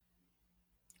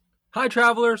Hi,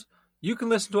 travelers. You can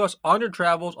listen to us on your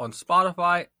travels on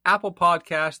Spotify, Apple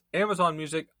Podcasts, Amazon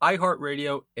Music,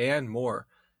 iHeartRadio, and more.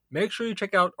 Make sure you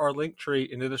check out our link tree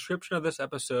in the description of this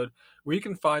episode, where you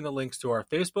can find the links to our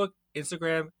Facebook,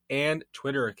 Instagram, and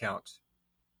Twitter accounts.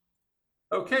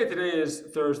 Okay, today is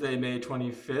Thursday, May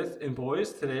 25th. And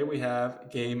boys, today we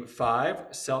have Game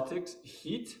 5, Celtics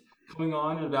Heat, coming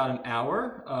on in about an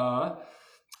hour.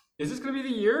 Is this going to be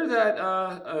the year that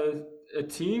a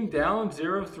team down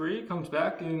 0-3 comes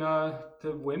back and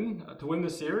to win the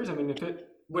series? I mean, if it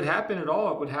would happen at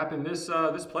all, it would happen this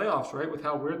playoffs, right? With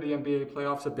how weird the NBA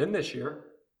playoffs have been this year.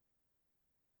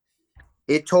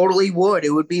 It totally would.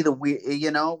 It would be with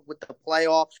the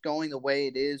playoffs going the way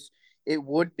it is, it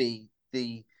would be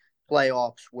the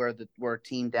playoffs where a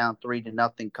team down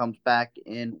 3-0 comes back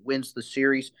and wins the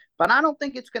series. But I don't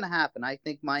think it's going to happen. I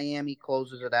think Miami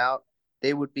closes it out.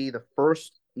 They would be the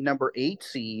first number 8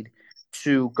 seed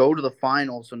to go to the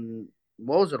finals, and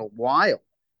what was it, a while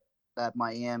that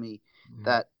Miami, Mhm.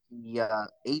 that the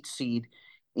 8 seed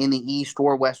in the East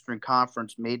or Western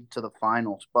Conference made it to the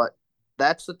finals. But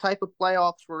that's the type of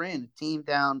playoffs we're in. A team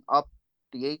down up,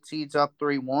 the 8 seeds up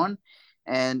 3-1,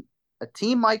 and a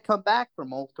team might come back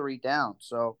from 0-3 down.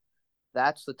 So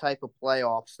that's the type of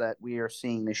playoffs that we are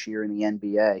seeing this year in the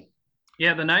NBA.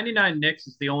 Yeah, the 99 Knicks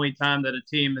is the only time that a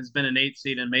team has been an 8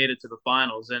 seed and made it to the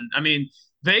finals. And I mean,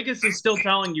 Vegas is still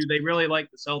telling you they really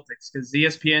like the Celtics because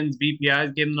ESPN's BPI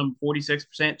is giving them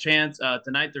 46% chance.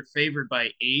 Tonight they're favored by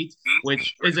 8,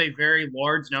 which is a very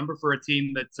large number for a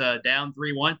team that's down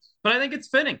 3-1. But I think it's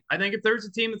fitting. I think if there's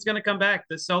a team that's going to come back,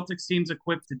 the Celtics team's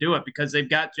equipped to do it because they've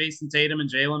got Jason Tatum and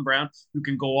Jaylen Brown who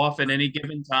can go off at any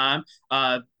given time.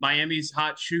 Miami's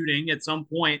hot shooting at some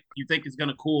point you think is going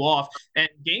to cool off. And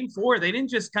game 4, they didn't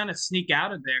just kind of sneak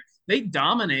out of there. They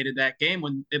dominated that game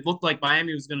when it looked like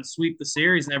Miami was going to sweep the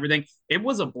series and everything. It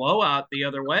was a blowout the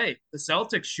other way. The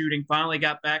Celtics shooting finally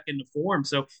got back into form.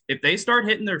 So if they start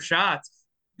hitting their shots,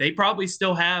 they probably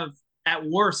still have, at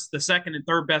worst, the second and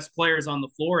third best players on the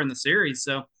floor in the series.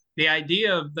 So the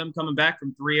idea of them coming back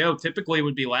from 3-0 typically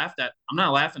would be laughed at. I'm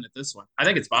not laughing at this one. I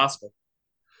think it's possible.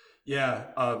 Yeah,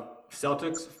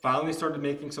 Celtics finally started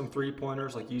making some three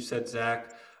pointers, like you said,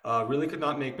 Zach. Really could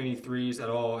not make many threes at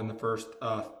all in the first,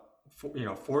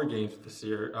 4 games of the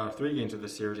series, 3 games of the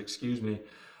series. Excuse me.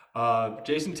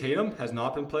 Jason Tatum has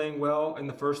not been playing well in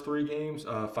the first 3 games.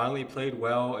 Finally played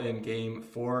well in Game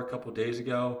 4 a couple days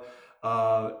ago.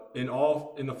 In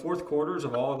the fourth quarters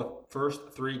of all the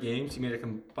first 3 games, he made a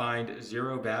combined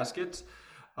 0 baskets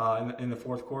in the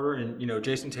fourth quarter. And,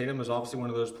 Jason Tatum is obviously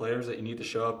one of those players that you need to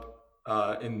show up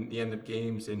in the end of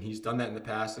games. And he's done that in the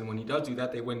past. And when he does do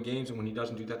that, they win games. And when he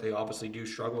doesn't do that, they obviously do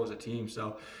struggle as a team.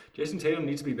 So Jason Tatum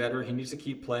needs to be better. He needs to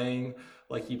keep playing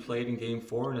like he played in game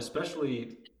 4. And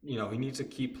especially, he needs to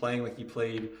keep playing like he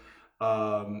played,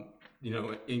 in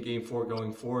game 4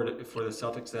 going forward for the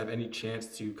Celtics to have any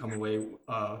chance to come away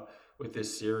with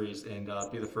this series and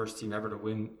be the first team ever to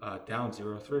win down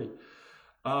 0-3.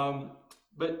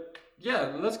 But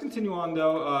yeah, let's continue on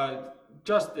though.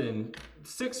 Justin,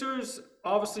 Sixers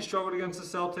obviously struggled against the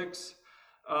Celtics.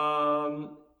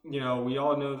 We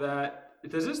all know that.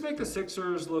 Does this make the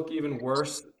Sixers look even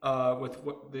worse with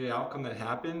the outcome that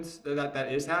happens that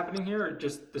is happening here?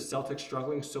 Just the Celtics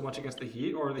struggling so much against the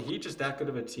Heat, or are the Heat just that good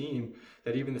of a team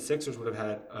that even the Sixers would have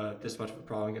had this much of a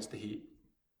problem against the Heat?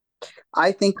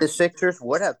 I think the Sixers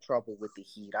would have trouble with the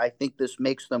Heat. I think this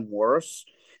makes them worse.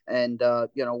 And,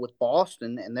 with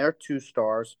Boston and their 2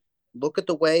 stars, look at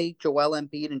the way Joel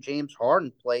Embiid and James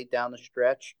Harden played down the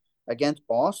stretch against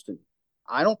Boston.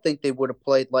 I don't think they would have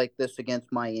played like this against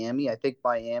Miami. I think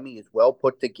Miami is well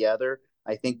put together.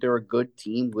 I think they're a good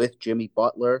team with Jimmy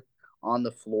Butler on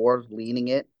the floor leading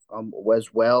it,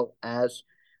 as well as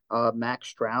Max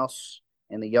Strauss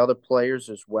and the other players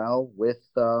as well with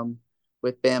Bam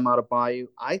Adebayo.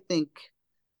 I think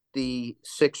the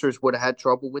Sixers would have had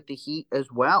trouble with the Heat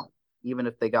as well, even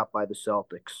if they got by the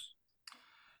Celtics.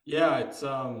 Yeah, I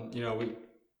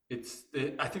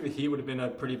think the Heat would have been a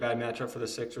pretty bad matchup for the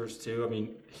Sixers too. I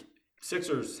mean,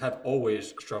 Sixers have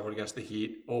always struggled against the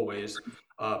Heat, always,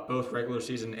 both regular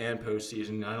season and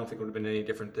postseason. I don't think it would have been any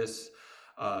different this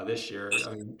year.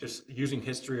 I mean, just using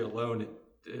history alone,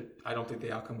 I don't think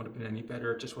the outcome would have been any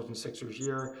better. It just wasn't Sixers'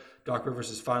 year. Doc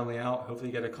Rivers is finally out. Hopefully,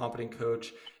 you get a competent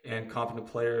coach and competent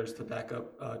players to back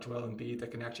up Joel Embiid that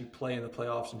can actually play in the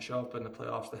playoffs and show up in the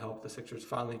playoffs to help the Sixers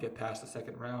finally get past the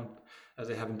second round, as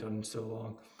they haven't done in so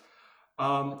long.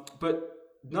 But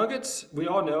Nuggets, we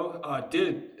all know,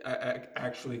 did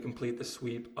actually complete the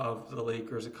sweep of the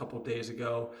Lakers a couple days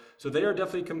ago. So they are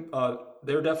definitely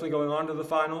going on to the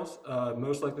finals.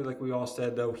 Most likely, like we all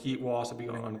said, though, Heat will also be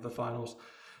going on to the finals.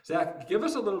 Zach, give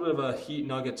us a little bit of a Heat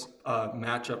Nuggets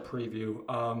matchup preview.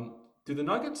 Do the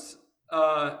Nuggets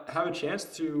have a chance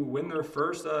to win their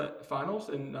first finals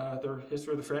in their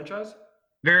history of the franchise?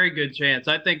 Very good chance.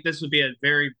 I think this would be a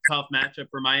very tough matchup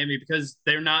for Miami because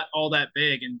they're not all that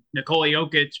big, and Nikola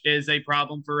Jokic is a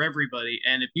problem for everybody.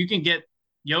 And if you can get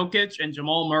Jokic and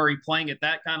Jamal Murray playing at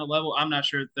that kind of level, I'm not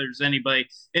sure if there's anybody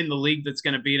in the league that's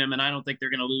going to beat him, and I don't think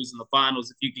they're going to lose in the finals.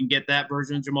 If you can get that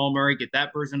version of Jamal Murray, get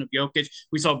that version of Jokic,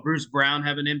 we saw Bruce Brown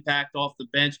have an impact off the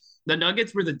bench. The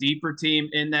Nuggets were the deeper team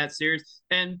in that series,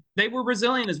 and they were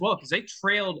resilient as well because they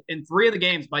trailed in 3 of the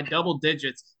games by double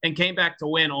digits and came back to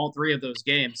win all 3 of those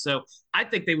games. So I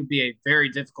think they would be a very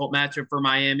difficult matchup for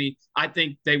Miami. I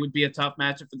think they would be a tough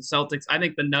matchup for the Celtics. I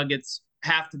think the Nuggets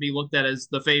have to be looked at as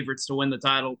the favorites to win the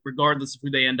title, regardless of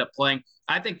who they end up playing.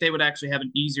 I think they would actually have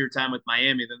an easier time with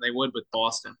Miami than they would with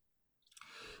Boston.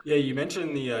 Yeah, you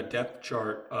mentioned the depth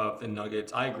chart of the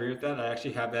Nuggets. I agree with that. I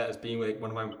actually have that as being like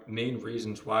one of my main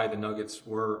reasons why the Nuggets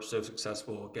were so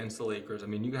successful against the Lakers. I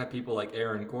mean, you have people like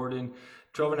Aaron Gordon,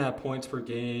 12.5 points per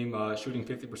game, shooting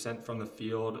 50% from the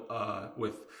field,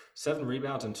 with 7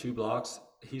 rebounds and 2 blocks.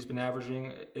 He's been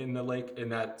averaging in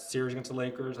that series against the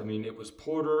Lakers. I mean, it was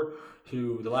Porter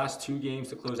who the last 2 games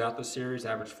to close out the series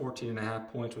averaged 14.5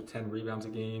 points with 10 rebounds a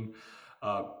game.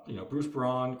 Bruce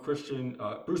Brown, Christian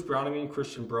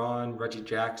Braun, Reggie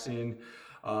Jackson.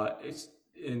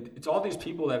 It's all these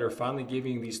people that are finally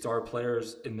giving these star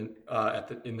players in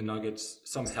the Nuggets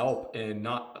some help and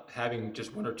not having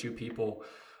just 1 or 2 people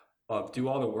do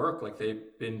all the work like they've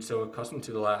been so accustomed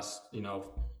to the last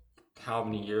how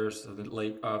many years of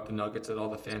the Nuggets that all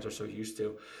the fans are so used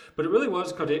to. But it really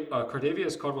was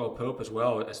Cardavius Caldwell Pope as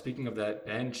well. Speaking of that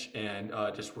bench and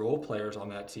just role players on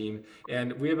that team,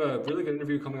 and we have a really good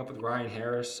interview coming up with Ryan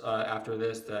Harris after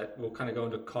this that will kind of go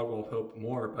into Caldwell Pope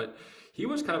more. But he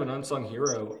was kind of an unsung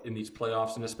hero in these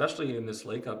playoffs, and especially in this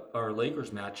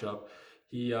Lakers matchup.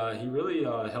 He really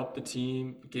helped the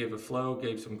team, gave a flow,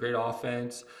 gave some great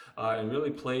offense, and really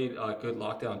played good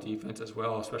lockdown defense as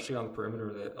well, especially on the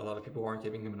perimeter that a lot of people aren't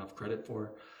giving him enough credit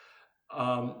for.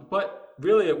 But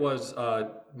really, it was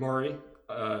Murray.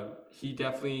 He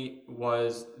definitely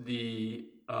was the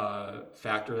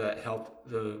factor that helped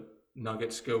the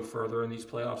Nuggets go further in these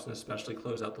playoffs and especially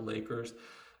close out the Lakers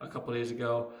a couple days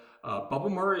ago. Bubba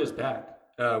Murray is back.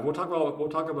 We'll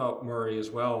talk about Murray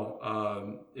as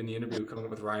well in the interview coming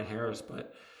up with Ryan Harris,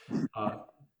 but uh,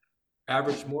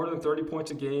 averaged more than 30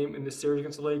 points a game in this series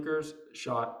against the Lakers,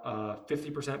 shot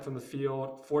 50% from the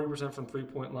field, 40% from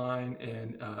 3-point line,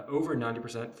 and over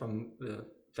 90% from the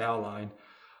foul line.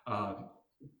 Uh,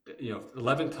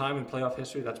 11th time in playoff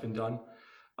history that's been done.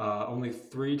 Only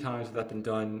 3 times has that been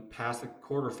done past the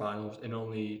quarterfinals, and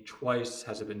only twice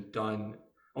has it been done.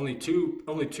 Only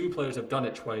two players have done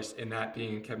it twice, and that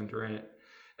being Kevin Durant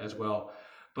as well.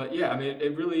 But yeah, I mean,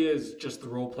 it really is just the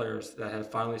role players that have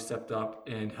finally stepped up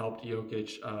and helped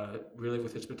Jokic really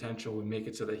with his potential and make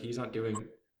it so that he's not doing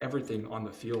everything on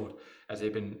the field as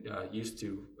they've been used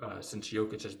to since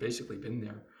Jokic has basically been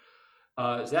there.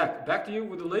 Zach, back to you.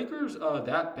 Were the Lakers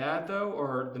that bad though,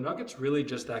 or the Nuggets really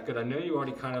just that good? I know you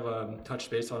already kind of touched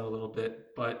base on it a little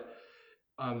bit, but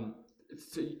um,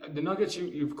 so the Nuggets,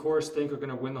 you of course think are going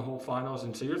to win the whole finals,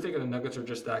 and so you're thinking the Nuggets are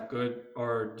just that good,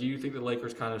 or do you think the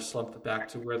Lakers kind of slumped back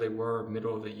to where they were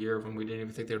middle of the year when we didn't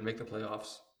even think they would make the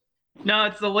playoffs? No,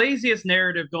 it's the laziest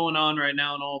narrative going on right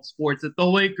now in all of sports that the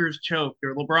Lakers choked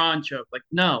or LeBron choked. Like,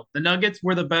 no, the Nuggets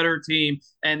were the better team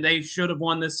and they should have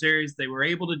won this series. They were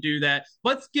able to do that.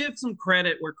 Let's give some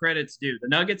credit where credit's due. The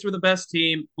Nuggets were the best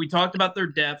team. We talked about their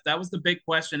depth. That was the big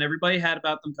question everybody had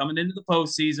about them coming into the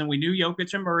postseason. We knew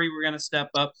Jokic and Murray were going to step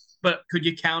up, but could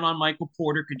you count on Michael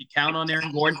Porter? Could you count on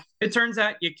Aaron Gordon? It turns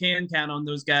out you can count on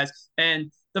those guys.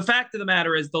 And the fact of the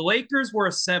matter is the Lakers were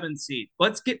a 7 seed.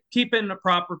 Let's keep it in a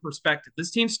proper perspective.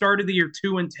 This team started the year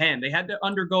 2-10. They had to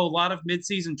undergo a lot of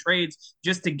midseason trades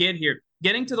just to get here.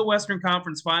 Getting to the Western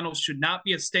Conference Finals should not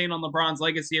be a stain on LeBron's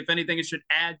legacy. If anything, it should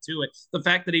add to it. The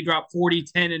fact that he dropped 40,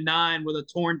 10, and 9 with a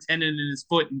torn tendon in his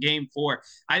foot in game 4.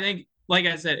 I think, like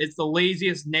I said, it's the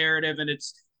laziest narrative, and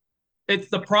it's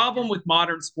the problem with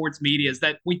modern sports media is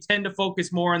that we tend to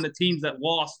focus more on the teams that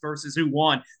lost versus who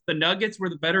won. The Nuggets were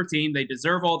the better team. They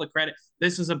deserve all the credit.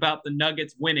 This is about the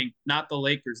Nuggets winning, not the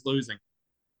Lakers losing.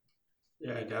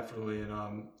 Yeah, definitely.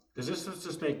 And does this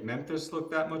just make Memphis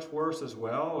look that much worse as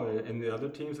well, and the other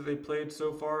teams that they played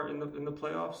so far in the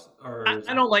playoffs? Or is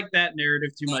I don't like that narrative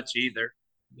too much either.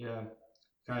 Yeah,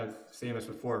 kind of same as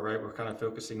before, right? We're kind of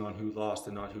focusing on who lost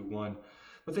and not who won.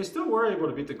 But they still were able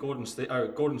to beat the Golden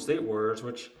State Warriors,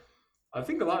 which I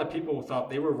think a lot of people thought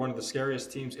they were one of the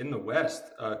scariest teams in the West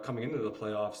coming into the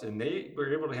playoffs, and they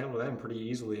were able to handle them pretty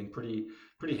easily and pretty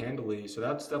handily. So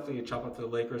that's definitely a chop up to the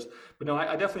Lakers. But no,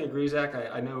 I definitely agree, Zach.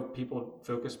 I know people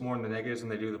focus more on the negatives than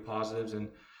they do the positives, and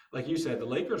like you said, the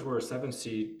Lakers were a 7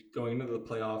 seed going into the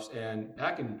playoffs, and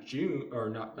back in June, or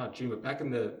not June, but back in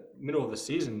the middle of the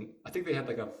season, I think they had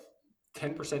like a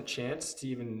 10% chance to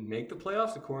even make the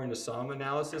playoffs, according to some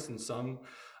analysis and some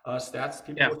stats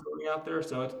people Yeah. were throwing out there.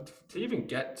 So to even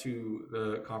get to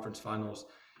the conference finals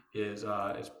is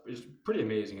pretty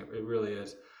amazing. It really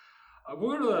is.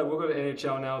 We'll go to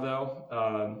NHL now,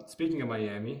 though. Speaking of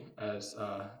Miami, as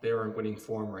they are in winning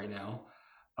form right now,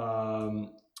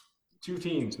 um, two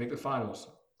teams make the finals.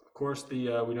 Of course,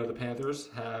 the we know the Panthers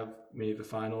have made the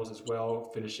finals as well,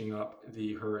 finishing up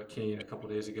the Hurricane a couple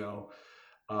days ago.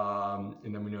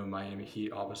 And then we know Miami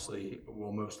Heat obviously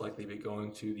will most likely be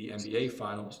going to the NBA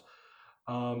Finals.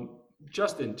 Um,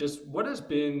 Justin, just what has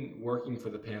been working for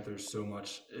the Panthers so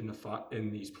much in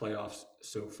in these playoffs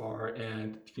so far,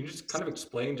 and can you just kind of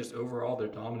explain just overall their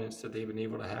dominance that they've been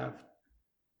able to have?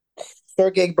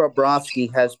 Sergei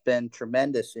Bobrovsky has been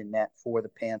tremendous in net for the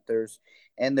Panthers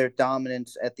and their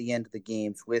dominance at the end of the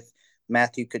games with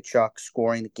Matthew Tkachuk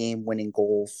scoring the game-winning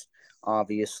goals,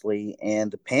 obviously.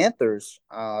 And the Panthers,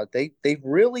 they've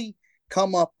really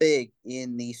come up big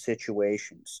in these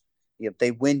situations.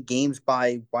 They win games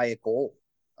by a goal.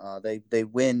 They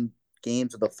win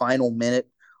games of the final minute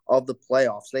of the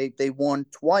playoffs. They won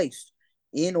twice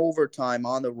in overtime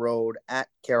on the road at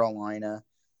Carolina.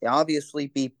 They obviously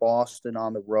beat Boston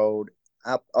on the road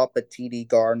up at TD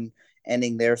Garden,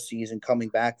 ending their season coming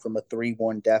back from a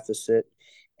 3-1 deficit,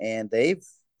 and they've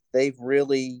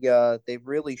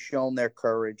really shown their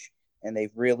courage, and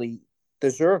they've really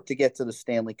deserved to get to the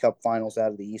Stanley Cup Finals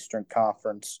out of the Eastern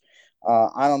Conference.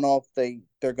 I don't know if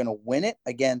they're going to win it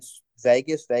against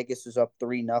Vegas. Vegas is up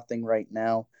 3-0 right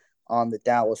now on the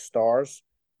Dallas Stars.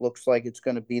 Looks like it's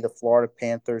going to be the Florida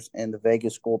Panthers and the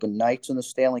Vegas Golden Knights in the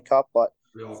Stanley Cup, but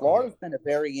We all call it. Florida's been a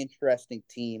very interesting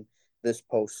team this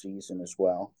postseason as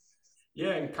well.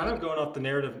 Yeah, and kind of going off the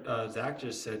narrative Zach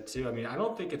just said too. I mean, I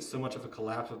don't think it's so much of a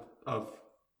collapse of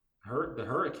the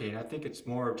Hurricane. I think it's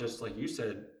more of just like you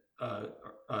said, uh,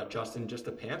 Justin, just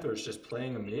the Panthers just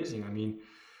playing amazing. I mean,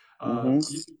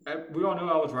 Mm-hmm. we all know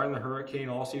I was riding the Hurricane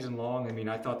all season long. I mean,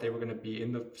 I thought they were going to be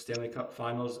in the Stanley Cup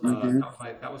Finals. Mm-hmm.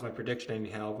 That was my prediction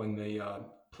anyhow when the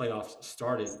playoffs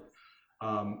started.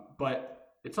 But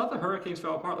it's not the Hurricanes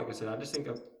fell apart. Like I said, I just think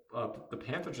the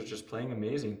Panthers are just playing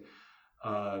amazing.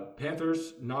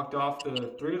 Panthers knocked off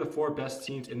the three of the four best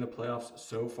teams in the playoffs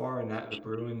so far, and that the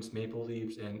Bruins, Maple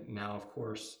Leafs, and now of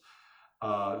course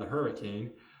the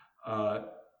Hurricane. Uh,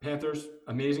 Panthers,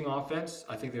 amazing offense.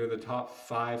 I think they're the top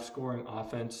five scoring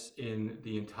offense in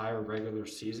the entire regular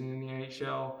season in the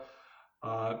NHL.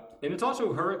 And it's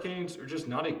also Hurricanes are just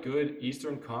not a good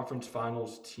Eastern Conference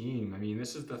Finals team. I mean,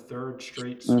 this is the third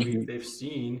straight Mm-hmm. sweep they've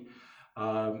seen.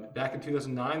 Back in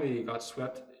 2009, they got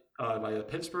swept by the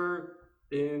Pittsburgh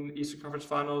in Eastern Conference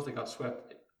Finals. They got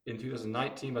swept in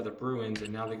 2019 by the Bruins,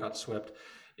 and now they got swept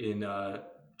in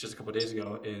just a couple of days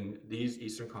ago in these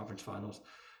Eastern Conference Finals.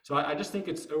 So I just think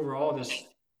it's overall this.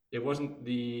 It wasn't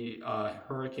the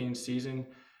Hurricane season.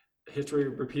 History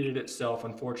repeated itself,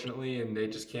 unfortunately, and they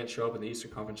just can't show up in the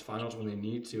Eastern Conference Finals when they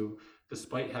need to,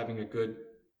 despite having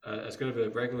as good of a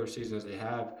regular season as they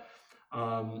have.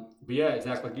 But yeah,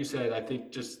 exactly like you said, I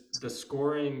think just the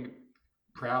scoring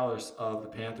prowess of the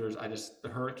Panthers, the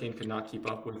Hurricane could not keep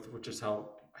up with, which is how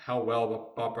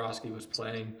well Bob Brosky was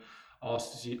playing all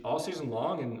season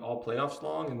long and all playoffs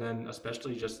long, and then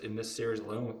especially just in this series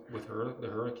alone the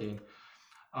Hurricane.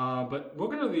 But we'll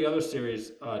go to the other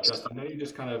series, Justin. I know you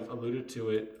just kind of alluded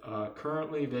to it.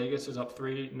 Currently, Vegas is up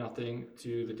 3-0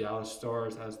 to the Dallas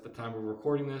Stars as the time we're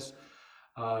recording this.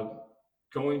 Uh,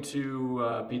 Going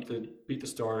to beat the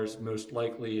Stars most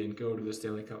likely and go to the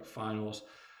Stanley Cup Finals.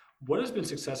 What has been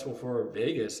successful for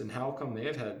Vegas, and how come they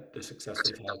have had the success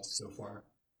they've had so far?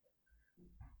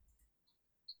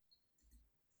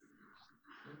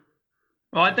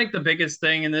 Well, I think the biggest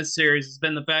thing in this series has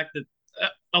been the fact that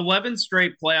 11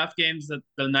 straight playoff games that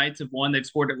the Knights have won, they've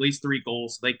scored at least 3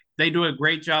 goals. They do a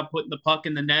great job putting the puck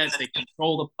in the net. They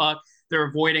control the puck. They're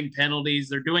avoiding penalties.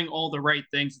 They're doing all the right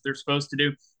things that they're supposed to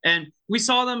do. And we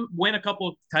saw them win a couple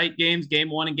of tight games, game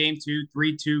one and game two,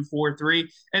 3-2, 4-3.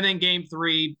 And then game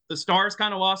three, the Stars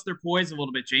kind of lost their poise a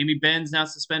little bit. Jamie Ben's now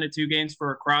suspended 2 games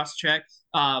for a cross check.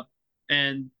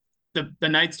 And the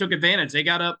Knights took advantage. They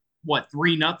got up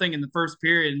 3-0 in the first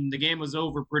period, and the game was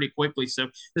over pretty quickly. So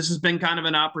this has been kind of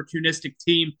an opportunistic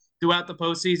team throughout the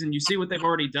postseason. You see what they've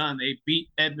already done. They beat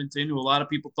Edmonton, who a lot of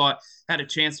people thought had a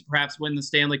chance to perhaps win the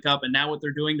Stanley Cup, and now what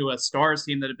they're doing to a Stars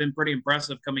team that have been pretty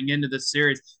impressive coming into this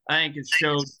series, I think it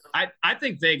showed. I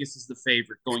think Vegas is the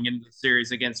favorite going into the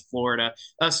series against Florida,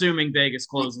 assuming Vegas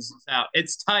closes this out.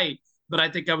 It's tight, but I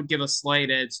think I would give a slight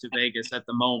edge to Vegas at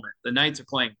the moment. The Knights are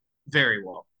playing very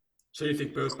well. So you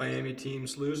think both Miami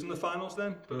teams lose in the finals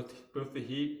then? Both the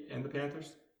Heat and the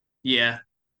Panthers? Yeah,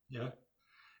 Yeah.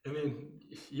 I mean,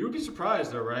 you would be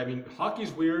surprised though, right? I mean,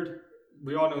 hockey's weird.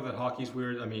 We all know that hockey's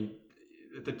weird. I mean,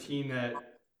 the team that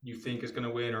you think is going to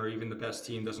win, or even the best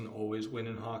team, doesn't always win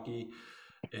in hockey.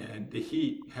 And the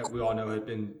Heat, we all know, have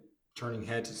been turning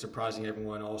heads and surprising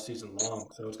everyone all season long.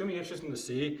 So it's going to be interesting to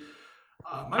see.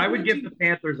 My I would give the prediction,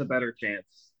 Panthers a better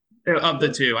chance of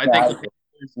the two. I think Yeah. the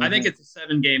Panthers, I think Mhm. it's a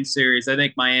 7 game series. I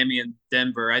think Miami and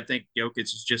Denver. I think Jokic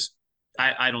is just.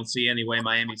 I don't see any way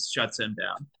Miami shuts him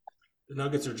down. the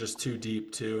Nuggets are just too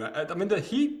deep too. I mean, the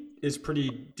Heat is pretty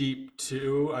deep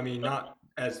too. I mean, not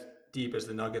as deep as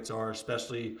the Nuggets are,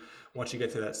 especially once you get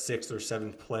to that sixth or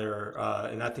seventh player.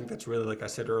 And I think that's really, like I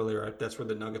said earlier, that's where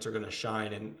the Nuggets are going to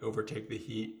shine and overtake the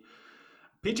Heat.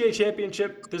 PGA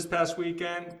Championship this past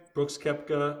weekend. Brooks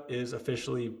Koepka is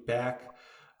officially back.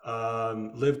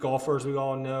 Live golfer, as we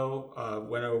all know,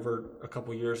 went over a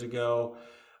couple years ago.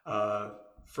 Uh,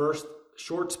 First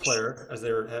shorts player, as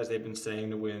they've been saying,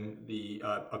 to win the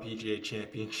a PGA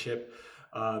Championship.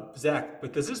 Zach,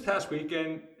 but does this past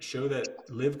weekend show that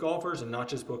live golfers and not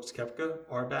just Brooks Koepka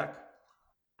are back?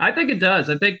 I think it does.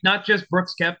 I think not just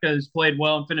Brooks Koepka has played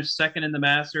well and finished second in the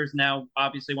Masters. Now,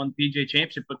 obviously, won the PGA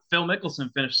Championship, but Phil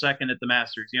Mickelson finished second at the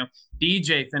Masters.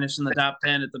 DJ finished in the top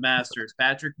 10 at the Masters.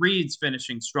 Patrick Reed's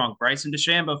finishing strong. Bryson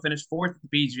DeChambeau finished fourth at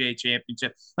the PGA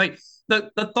Championship. Like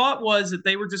the thought was that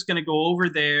they were just going to go over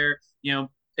there.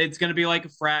 It's going to be like a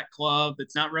frat club.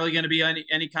 It's not really going to be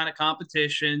any kind of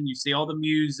competition. You see all the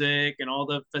music and all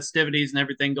the festivities and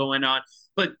everything going on,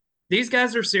 but these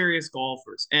guys are serious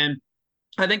golfers, and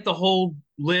I think the whole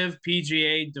live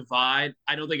PGA divide,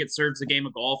 I don't think it serves the game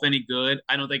of golf any good.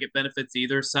 I don't think it benefits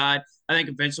either side. I think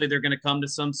eventually they're going to come to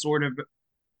some sort of,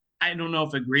 I don't know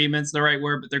if agreement's the right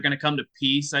word, but they're going to come to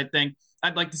peace. I think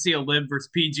I'd like to see a live versus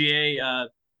PGA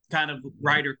kind of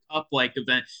Ryder Cup like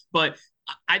event. But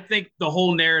I think the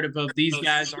whole narrative of these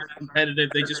guys aren't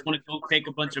competitive, they just want to go take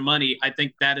a bunch of money. I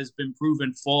think that has been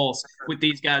proven false with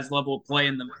these guys' level of play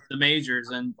in the majors.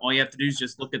 And all you have to do is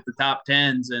just look at the top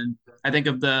tens. And I think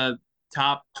of the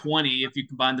top 20, if you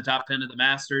combine the top 10 of the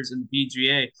Masters and the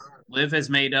PGA, Live has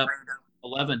made up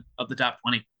 11 of the top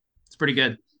 20. It's pretty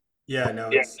good. Yeah, no,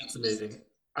 it's amazing.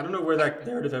 I don't know where that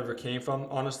narrative ever came from,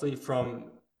 honestly,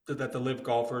 that the live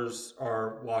golfers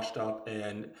are washed up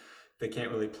and they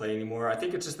can't really play anymore. I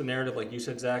think it's just the narrative, like you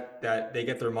said, Zach, that they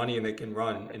get their money and they can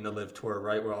run in the live tour,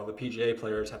 right? Where all the PGA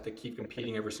players have to keep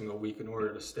competing every single week in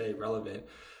order to stay relevant.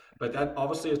 But that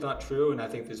obviously is not true. And I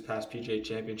think this past PGA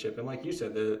Championship, and like you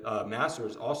said, the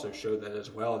Masters also showed that as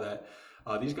well, that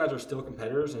these guys are still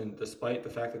competitors. And despite the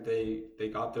fact that they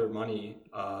got their money,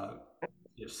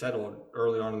 settled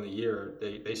early on in the year,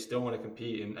 they still want to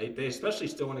compete, and they especially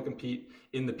still want to compete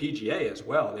in the PGA as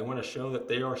well. They want to show that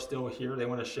they are still here. They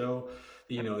want to show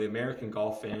the American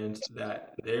golf fans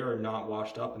that they are not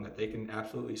washed up and that they can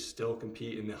absolutely still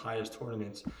compete in the highest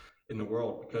tournaments in the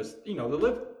world. Because the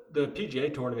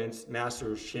PGA tournaments,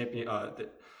 Masters, the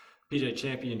PGA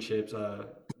Championships,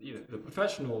 the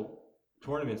professional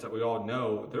tournaments that we all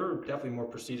know, they're definitely more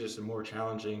prestigious and more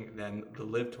challenging than the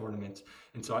live tournaments.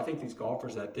 And so I think these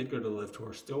golfers that did go to the live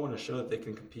tour still want to show that they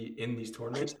can compete in these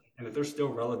tournaments and that they're still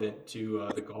relevant to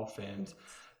the golf fans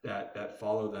that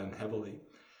follow them heavily.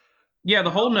 Yeah,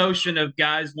 the whole notion of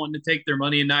guys wanting to take their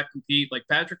money and not compete, like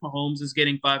Patrick Mahomes is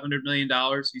getting $500 million.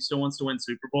 He still wants to win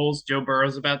Super Bowls. Joe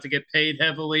Burrow's about to get paid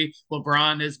heavily.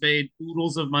 LeBron has made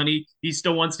oodles of money. He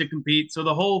still wants to compete.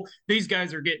 So these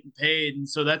guys are getting paid, and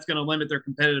so that's going to limit their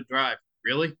competitive drive.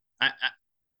 Really?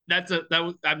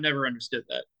 I've never understood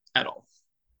that at all.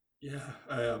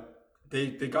 Yeah, they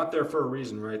got there for a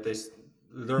reason, right?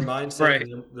 Their mindset Right.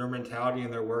 and their mentality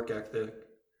and their work ethic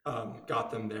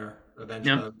got them there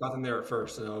eventually. Yeah. Got them there at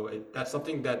first. So that's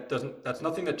something that doesn't. That's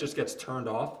nothing that just gets turned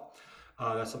off.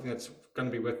 That's something that's going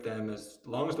to be with them as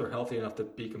long as they're healthy enough to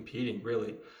be competing.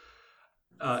 Really,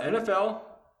 NFL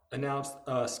announced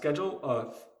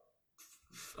schedule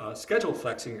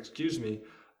flexing, excuse me,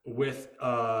 with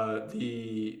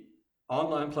the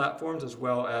online platforms as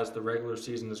well as the regular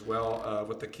season as well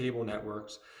with the cable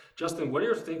networks. Justin, what are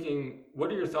your thinking?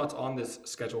 What are your thoughts on this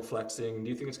schedule flexing? Do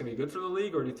you think it's going to be good for the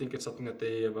league, or do you think it's something that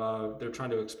they're trying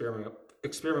to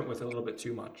experiment with a little bit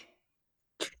too much?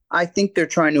 I think they're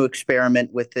trying to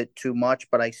experiment with it too much,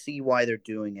 but I see why they're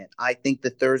doing it. I think the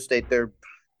Thursday they're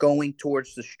going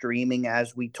towards the streaming,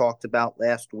 as we talked about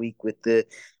last week with the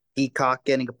Peacock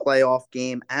getting a playoff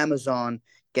game, Amazon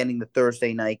getting the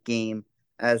Thursday night game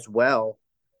as well.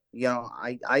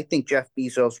 I think Jeff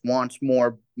Bezos wants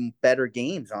more better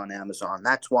games on Amazon.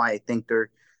 That's why I think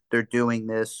they're doing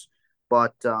this.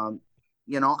 But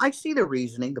I see the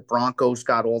reasoning. The Broncos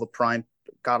got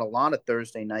a lot of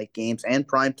Thursday night games and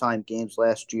primetime games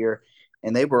last year,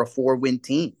 and they were a 4-win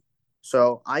team.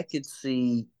 So I could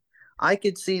see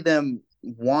them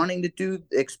wanting to do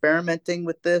experimenting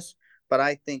with this, but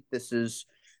I think this is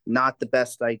not the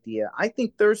best idea. I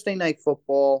think Thursday night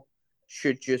football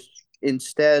should just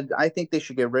instead, I think they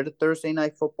should get rid of Thursday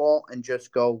night football and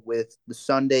just go with the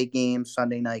Sunday games,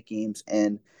 Sunday night games,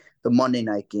 and the Monday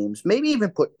night games. Maybe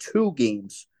even put two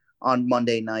games on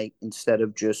Monday night instead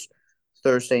of just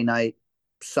Thursday night,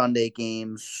 Sunday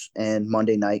games, and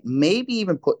Monday night. Maybe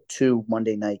even put two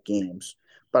Monday night games.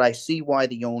 But I see why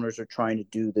the owners are trying to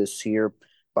do this here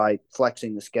by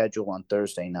flexing the schedule on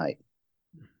Thursday night.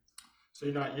 So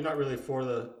you're not really for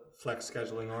the flex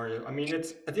scheduling, are you? I mean,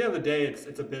 it's at the end of the day,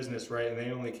 it's a business, right? And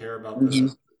they only care about Mm-hmm.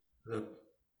 the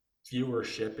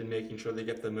viewership and making sure they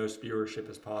get the most viewership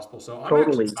as possible. So I'm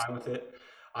actually Totally. fine with it.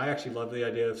 I actually love the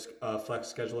idea of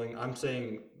flex scheduling. I'm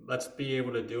saying let's be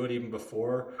able to do it even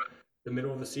before the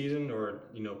middle of the season or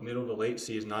middle to late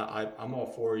season. I'm all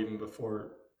for even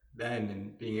before then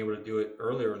and being able to do it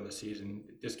earlier in the season.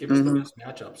 Just give us the Mm-hmm. best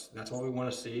matchups. That's what we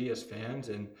want to see as fans.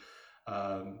 And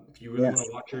if you really Yeah. want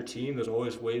to watch your team, there's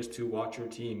always ways to watch your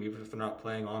team, even if they're not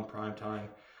playing on prime time.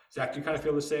 Zach, do you kind of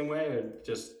feel the same way, or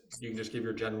just you can just give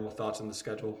your general thoughts on the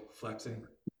schedule flexing?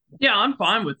 Yeah, I'm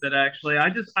fine with it actually.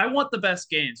 I want the best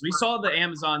games. We saw the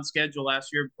Amazon schedule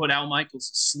last year put Al Michaels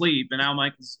to sleep, and Al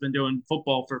Michaels has been doing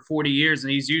football for 40 years,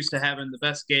 and he's used to having the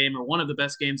best game or one of the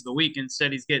best games of the week.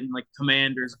 Instead, he's getting like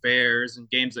Commanders, Bears, and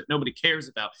games that nobody cares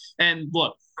about. And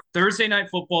look, Thursday night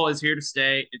football is here to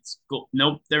stay. It's cool.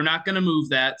 Nope, they're not going to move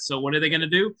that. So what are they going to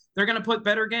do? They're going to put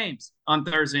better games on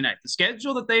Thursday night. The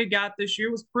schedule that they got this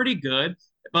year was pretty good,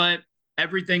 but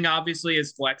everything obviously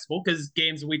is flexible because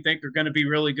games that we think are going to be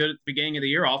really good at the beginning of the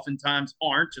year oftentimes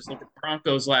aren't. Just look at the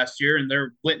Broncos last year and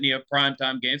their litany of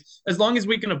primetime games. As long as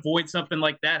we can avoid something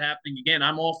like that happening again,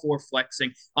 I'm all for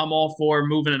flexing. I'm all for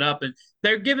moving it up. And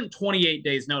they're given 28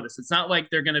 days notice. It's not like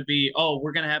they're going to be, oh,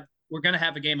 we're going to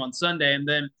have a game on Sunday and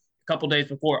then a couple days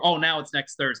before, oh, now it's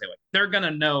next Thursday. Like, they're going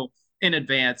to know in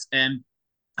advance. And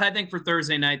I think for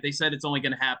Thursday night, they said it's only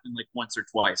going to happen like once or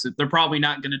twice. They're probably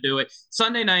not going to do it.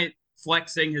 Sunday night,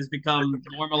 flexing has become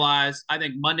normalized. I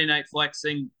think Monday night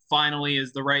flexing finally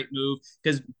is the right move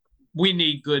because we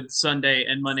need good Sunday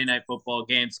and Monday night football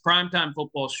games. Primetime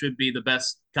football should be the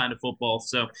best kind of football.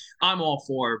 So I'm all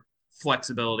for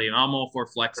flexibility and I'm all for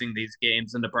flexing these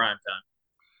games into prime time.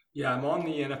 Yeah, I'm on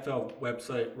the NFL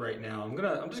website right now.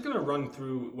 I'm just gonna run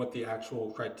through what the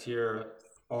actual criteria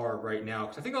are right now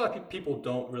because I think a lot of people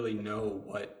don't really know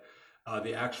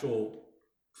the actual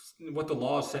what the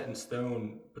laws set in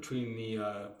stone between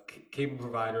the cable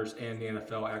providers and the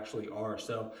NFL actually are.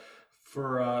 So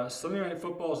for Sunday Night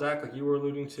Football, Zach, like you were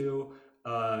alluding to,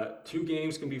 two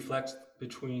games can be flexed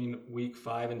between week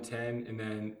 5 and 10, and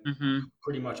then Mm-hmm.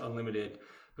 pretty much unlimited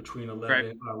between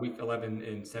Right. week 11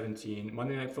 and 17.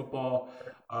 Monday Night Football,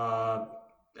 uh,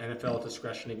 NFL at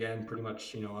discretion again, pretty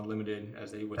much unlimited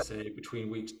as they would say between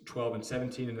weeks 12 and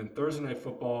 17, and then Thursday Night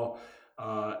Football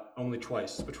only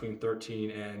twice between 13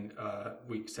 and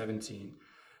week 17.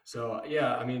 So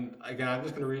yeah, I mean, again, I'm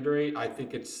just going to reiterate. I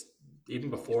think it's even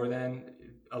before then,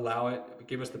 allow it,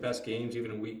 give us the best games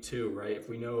even in week 2, right? If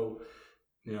we know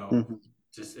you know, Mm-hmm.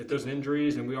 just if there's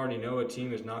injuries and we already know a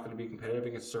team is not going to be competitive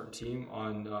against a certain team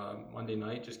on Monday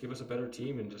night, just give us a better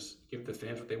team and just give the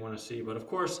fans what they want to see. But of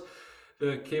course,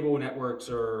 the cable networks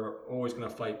are always going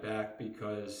to fight back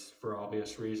because for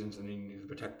obvious reasons, and they need to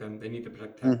protect them. They need to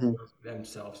protect Mm-hmm.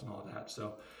 themselves and all that.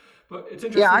 So, but it's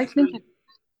Yeah, interesting I to think see.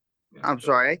 Yeah, I'm go ahead.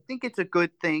 sorry. I think it's a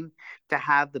good thing to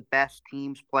have the best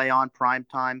teams play on prime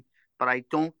time, but I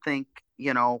don't think,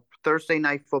 Thursday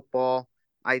night football,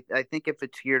 I think if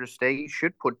it's here to stay, you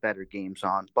should put better games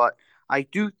on. But I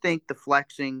do think the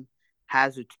flexing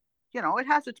has it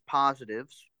has its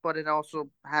positives, but it also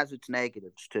has its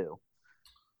negatives too.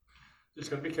 Just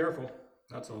got to be careful.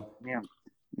 That's all. Yeah.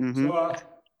 Mm-hmm. So,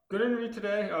 good interview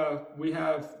today. We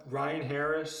have Ryan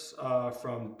Harris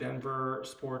from Denver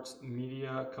Sports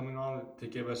Media coming on to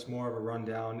give us more of a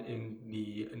rundown in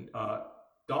the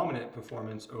dominant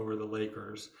performance over the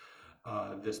Lakers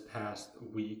this past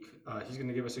week. He's going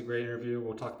to give us a great interview.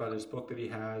 We'll talk about his book that he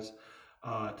has.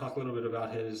 Talk a little bit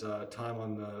about his time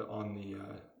on the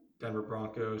Denver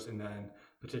Broncos, and then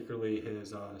particularly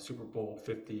his Super Bowl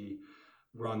 50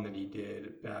 run that he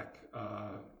did back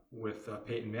with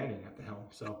Peyton Manning at the helm.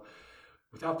 So,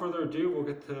 without further ado, we'll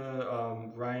get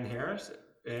to Ryan Harris,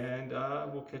 and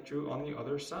we'll catch you on the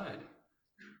other side.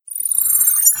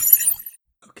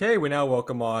 Okay, we now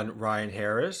welcome on Ryan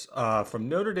Harris from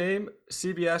Notre Dame,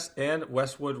 CBS, and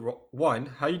Westwood One.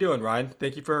 How you doing, Ryan?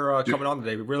 Thank you for Do- coming on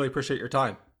today. We really appreciate your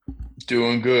time.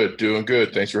 Doing good, doing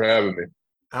good. Thanks for having me.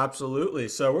 Absolutely.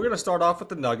 So we're going to start off with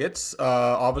the Nuggets.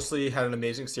 Obviously, had an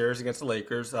amazing series against the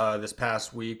Lakers this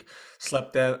past week.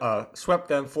 Swept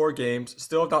them 4 games.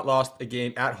 Still have not lost a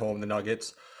game at home. The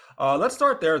Nuggets. Let's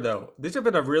start there, though. These have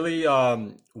been a really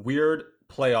weird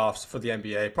playoffs for the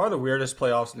NBA. Probably the weirdest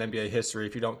playoffs in NBA history,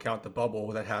 if you don't count the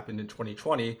bubble that happened in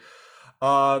 2020.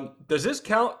 Does this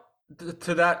count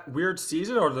to that weird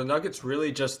season, or are the Nuggets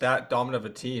really just that dominant of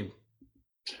a team?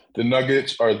 The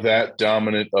Nuggets are that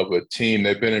dominant of a team.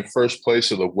 They've been in first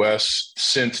place of the West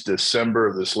since December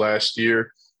of this last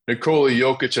year. Nikola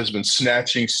Jokic has been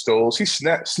snatching souls. He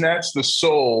snatched the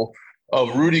soul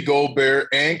of Rudy Gobert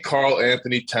and Karl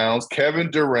Anthony Towns, Kevin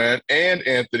Durant and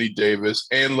Anthony Davis,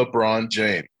 and LeBron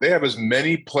James. They have as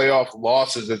many playoff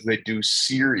losses as they do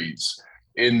series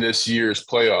in this year's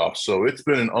playoffs. So it's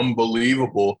been an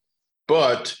unbelievable,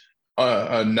 but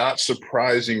a not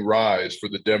surprising rise for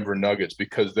the Denver Nuggets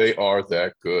because they are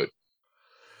that good.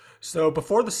 So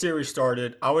before the series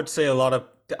started, I would say a lot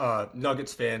of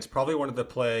Nuggets fans probably wanted to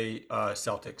play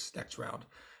Celtics next round,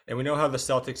 and we know how the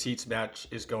Celtics Heat match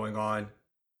is going on.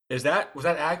 Was that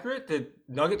accurate? Did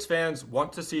Nuggets fans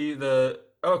want to see the?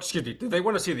 Oh, excuse me. Did they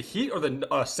want to see the Heat or the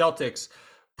Celtics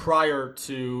prior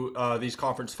to these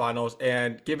conference finals?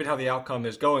 And given how the outcome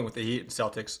is going with the Heat and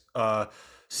Celtics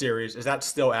series, is that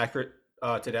still accurate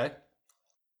today?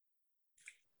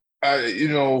 You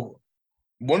know,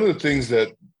 one of the things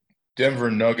that Denver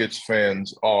Nuggets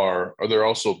fans are they're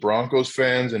also Broncos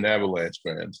fans and Avalanche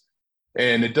fans.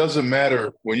 And it doesn't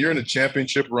matter when you're in a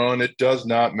championship run, it does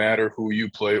not matter who you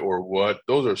play or what.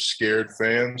 Those are scared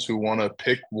fans who want to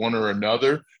pick one or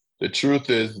another. The truth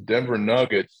is, the Denver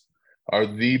Nuggets are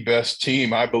the best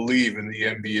team, I believe, in the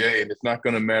NBA. And it's not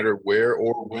going to matter where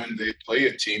or when they play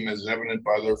a team, as evident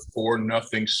by their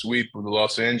 4-0 sweep of the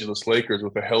Los Angeles Lakers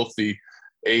with a healthy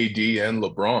AD and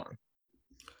LeBron.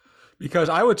 Because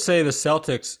I would say the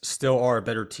Celtics still are a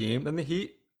better team than the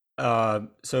Heat.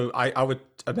 So I would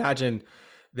imagine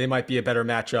they might be a better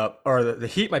matchup, or the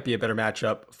Heat might be a better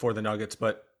matchup for the Nuggets.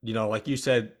 But like you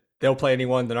said, they'll play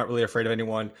anyone. They're not really afraid of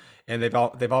anyone, and they've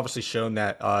obviously shown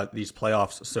that these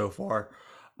playoffs so far.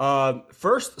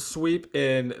 First sweep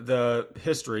in the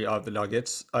history of the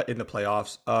Nuggets in the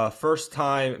playoffs. First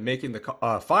time making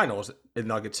the finals in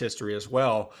Nuggets history as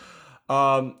well.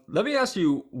 Let me ask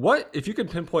you, what if you could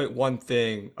pinpoint one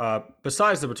thing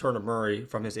besides the return of Murray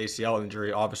from his ACL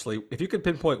injury? Obviously, if you could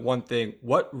pinpoint one thing,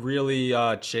 what really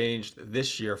changed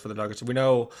this year for the Nuggets? We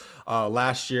know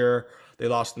last year they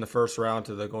lost in the first round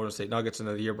to the Golden State Nuggets, and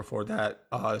then the year before that,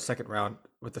 the second round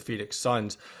with the Phoenix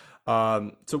Suns.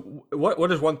 So what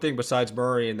is one thing besides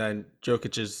Murray and then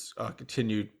Jokic's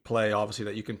continued play, obviously,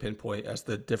 that you can pinpoint as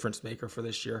the difference maker for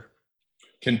this year?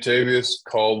 Kentavious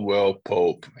Caldwell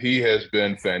Pope. He has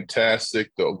been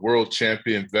fantastic. The world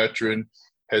champion veteran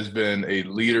has been a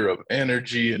leader of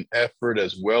energy and effort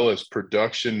as well as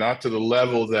production, not to the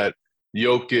level that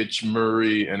Jokic,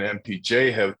 Murray, and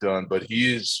MPJ have done, but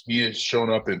he has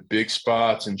shown up in big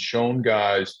spots and shown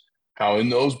guys how in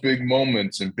those big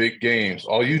moments and big games,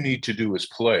 all you need to do is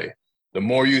play. The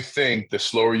more you think, the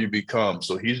slower you become.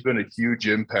 So he's been a huge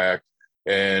impact,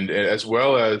 and as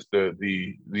well as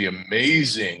the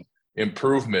amazing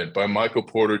improvement by Michael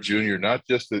Porter Jr. Not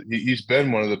just that he's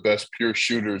been one of the best pure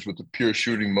shooters with the pure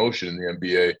shooting motion in the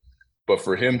NBA, but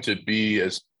for him to be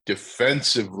as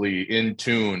defensively in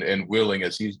tune and willing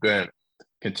as he's been,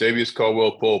 Kentavious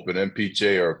Caldwell Pope and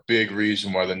MPJ are a big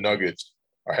reason why the Nuggets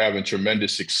are having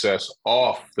tremendous success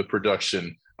off the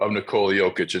production of Nikola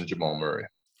Jokic and Jamal Murray.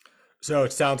 So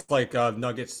it sounds like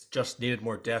Nuggets just needed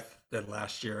more depth than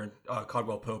last year, and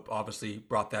Caldwell Pope obviously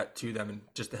brought that to them, and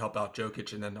just to help out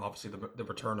Jokic, and then obviously the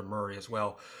return of Murray as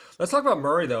well. Let's talk about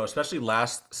Murray though, especially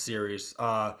last series.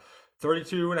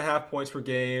 32 and a half points per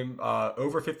game,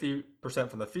 over 50%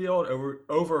 from the field,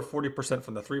 over 40%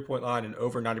 from the 3-point line, and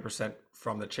over 90%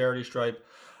 from the charity stripe.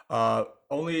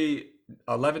 Only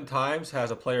 11 times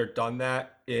has a player done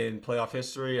that in playoff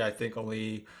history. I think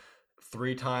only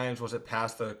 3 times was it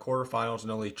past the quarterfinals,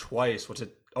 and only twice was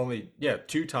it only, yeah,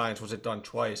 2 times was it done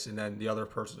twice, and then the other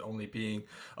person only being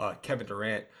Kevin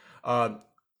Durant. Uh,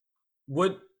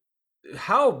 would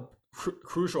how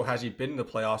crucial has he been in the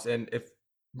playoffs? And if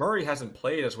Murray hasn't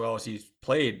played as well as he's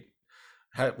played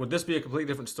would this be a completely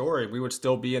different story? We would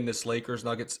still be in this Lakers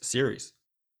Nuggets series.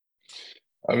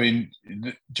 I mean,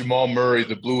 Jamal Murray,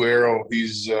 the Blue Arrow,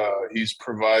 he's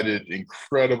provided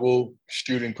incredible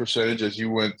shooting percentage as you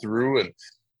went through, and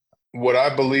what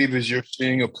I believe is you're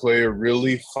seeing a player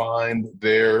really find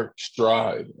their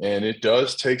stride. And it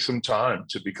does take some time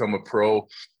to become a pro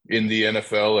in the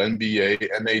NFL, NBA,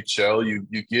 NHL.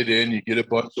 You get in, you get a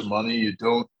bunch of money, you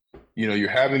don't, you're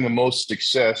having the most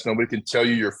success. Nobody can tell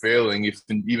you you're failing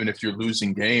even if you're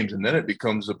losing games. And then it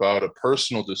becomes about a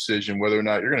personal decision whether or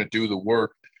not you're going to do the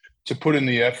work to put in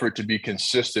the effort to be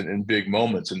consistent in big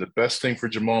moments. And the best thing for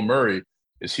Jamal Murray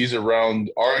is he's around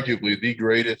arguably the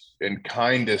greatest and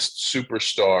kindest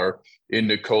superstar in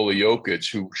Nikola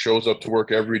Jokic, who shows up to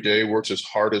work every day, works as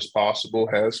hard as possible,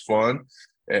 has fun.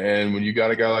 And when you got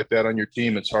a guy like that on your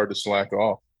team, it's hard to slack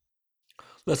off.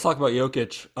 Let's talk about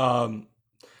Jokic.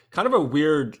 Kind of a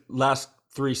weird last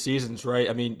 3 seasons, right?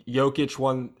 I mean, Jokic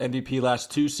won MVP last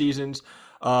 2 seasons.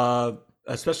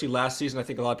 Especially last season, I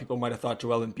think a lot of people might have thought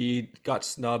Joel Embiid got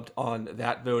snubbed on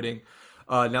that voting.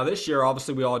 Now this year,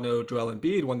 obviously, we all know Joel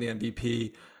Embiid won the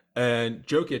MVP, and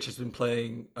Jokic has been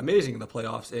playing amazing in the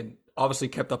playoffs, and obviously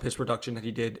kept up his production that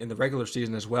he did in the regular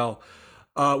season as well.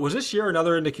 Was this year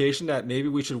another indication that maybe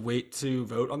we should wait to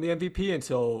vote on the MVP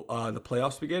until the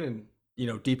playoffs begin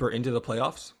and deeper into the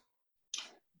playoffs?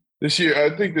 This year,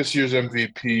 I think this year's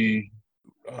MVP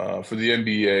for the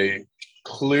NBA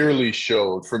clearly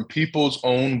showed from people's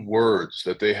own words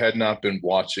that they had not been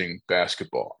watching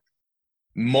basketball.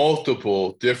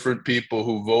 Multiple different people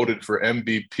who voted for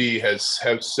MVP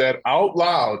have said out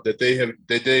loud that they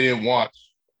didn't watch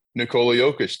Nikola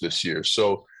Jokic this year.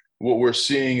 So what we're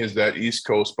seeing is that East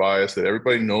Coast bias that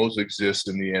everybody knows exists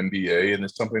in the NBA, and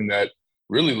it's something that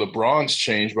really LeBron's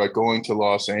changed by going to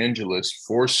Los Angeles,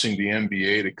 forcing the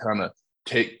NBA to kind of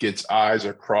take its eyes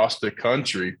across the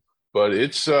country. But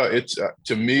it's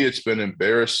to me, it's been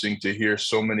embarrassing to hear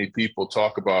so many people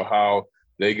talk about how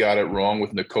they got it wrong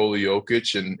with Nikola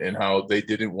Jokic and how they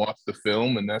didn't watch the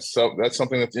film. And that's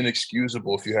something that's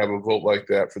inexcusable if you have a vote like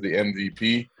that for the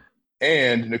MVP.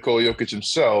 And Nikola Jokic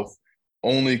himself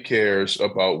only cares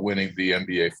about winning the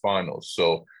NBA Finals.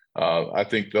 So I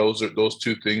think those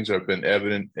two things have been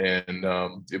evident. And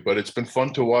but it's been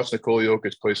fun to watch Nikola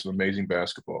Jokic play some amazing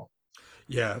basketball.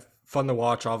 Yeah, fun to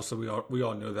watch. Obviously, we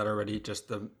all know that already. Just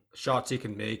the shots he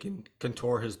can make and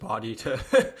contort his body to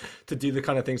to do the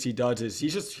kind of things he does is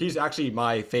he's actually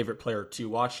my favorite player to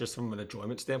watch just from an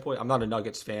enjoyment standpoint. I'm not a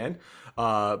Nuggets fan,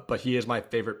 but he is my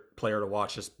favorite player to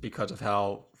watch just because of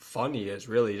how fun he is.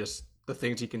 Really, just the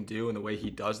things he can do and the way he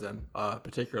does them.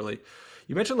 Particularly,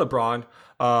 you mentioned LeBron.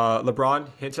 LeBron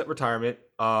hints at retirement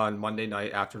on Monday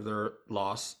night after their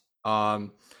loss.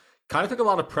 Kind of took a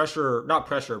lot of pressure, not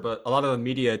pressure, but a lot of the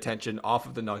media attention off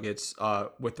of the Nuggets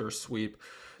with their sweep.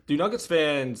 Do Nuggets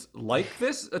fans like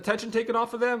this attention taken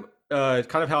off of them?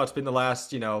 Kind of how it's been the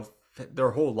last,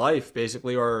 their whole life,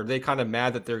 basically, or are they kind of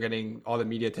mad that they're getting all the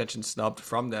media attention snubbed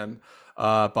from them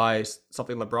by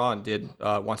something LeBron did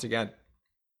once again?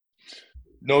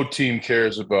 No team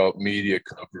cares about media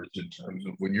coverage in terms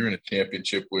of when you're in a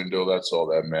championship window, that's all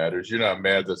that matters. You're not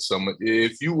mad that someone,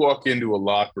 if you walk into a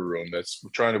locker room that's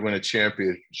trying to win a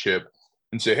championship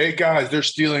and say, hey guys, they're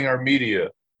stealing our media,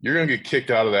 you're going to get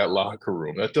kicked out of that locker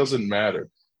room. That doesn't matter.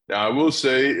 Now, I will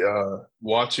say,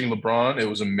 watching LeBron, it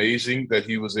was amazing that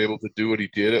he was able to do what he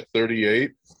did at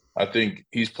 38. I think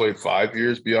he's played 5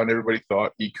 years beyond everybody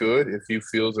thought he could. If he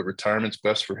feels that retirement's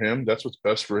best for him, that's what's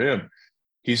best for him.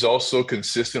 He's also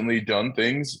consistently done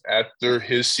things after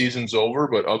his season's over,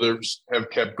 but others have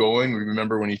kept going. We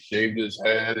remember when he shaved his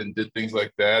head and did things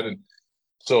like that. And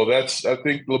so I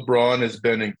think LeBron has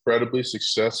been incredibly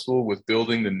successful with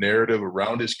building the narrative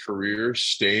around his career,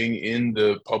 staying in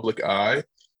the public eye.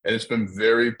 And it's been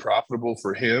very profitable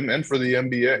for him and for the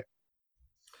NBA.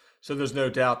 So there's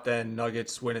no doubt then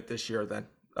Nuggets win it this year then.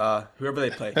 Whoever they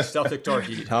play, Celtics or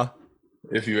Heat, huh?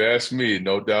 If you ask me,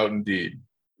 no doubt indeed.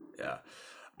 Yeah.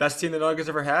 Best team the Nuggets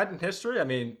ever had in history? I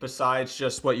mean, besides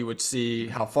just what you would see,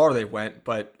 how far they went,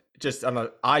 but just on an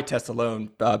eye test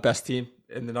alone, best team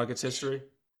in the Nuggets history?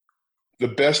 The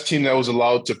best team that was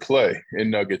allowed to play in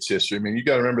Nuggets history. I mean, you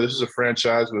got to remember, this is a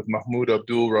franchise with Mahmoud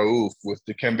Abdul-Rauf, with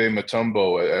Dikembe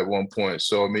Mutombo at one point.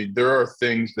 So, I mean, there are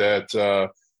things that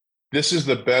this is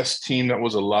the best team that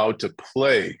was allowed to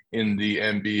play in the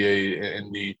NBA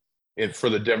and for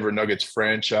the Denver Nuggets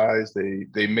franchise.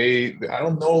 They may, I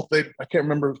don't know if I can't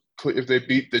remember if they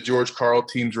beat the George Karl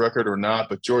team's record or not,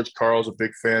 but George Karl's a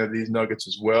big fan of these Nuggets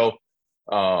as well.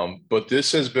 But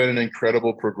this has been an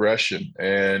incredible progression.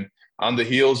 And on the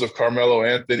heels of Carmelo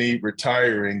Anthony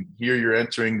retiring, here you're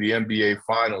entering the NBA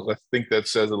Finals. I think that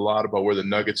says a lot about where the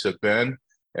Nuggets have been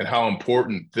and how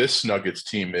important this Nuggets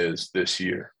team is this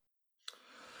year.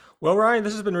 Well, Ryan,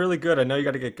 this has been really good. I know you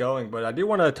got to get going, but I do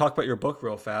want to talk about your book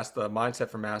real fast, The Mindset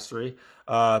for Mastery.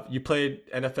 You played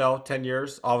NFL 10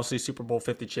 years, obviously Super Bowl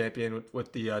 50 champion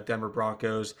with the Denver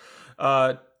Broncos.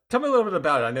 Uh, Tell me a little bit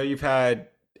about it. I know you've had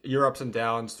your ups and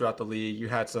downs throughout the league. You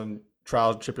had some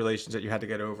trials and tribulations that you had to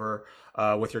get over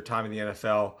with your time in the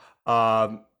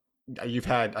NFL. You've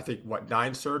had, I think, what,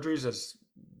 9 surgeries as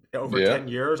over Yeah. 10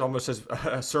 years, almost as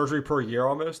a surgery per year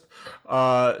almost.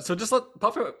 So just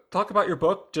talk about your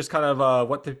book, just kind of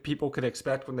what the people can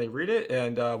expect when they read it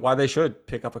and why they should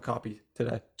pick up a copy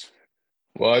today.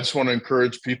 Well, I just want to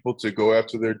encourage people to go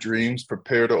after their dreams,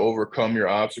 prepare to overcome your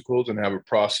obstacles, and have a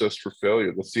process for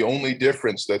failure. That's the only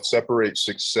difference that separates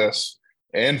success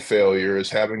and failure, is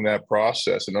having that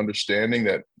process and understanding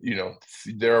that,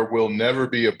 there will never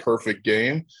be a perfect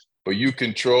game, but you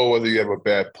control whether you have a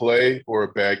bad play or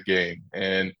a bad game.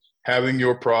 And having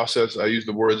your process, I use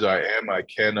the words I am, I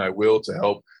can, I will, to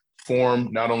help form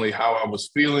not only how I was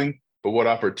feeling, but what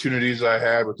opportunities I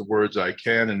had with the words I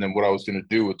can, and then what I was going to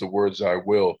do with the words I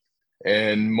will.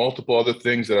 And multiple other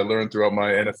things that I learned throughout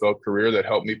my NFL career that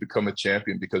helped me become a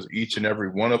champion, because each and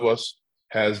every one of us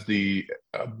has the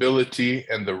ability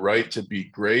and the right to be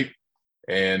great.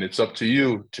 And it's up to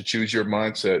you to choose your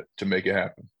mindset to make it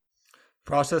happen.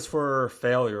 Process for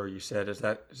failure, you said. Is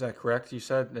that correct? You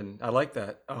said, and I like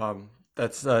that.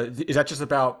 That's is that just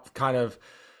about kind of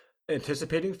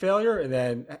anticipating failure and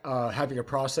then having a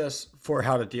process for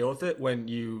how to deal with it when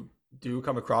you do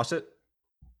come across it?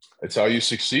 It's how you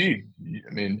succeed.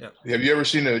 I mean, Yeah. have you ever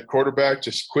seen a quarterback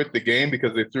just quit the game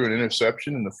because they threw an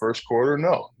interception in the first quarter?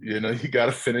 No, you got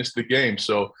to finish the game.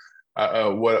 So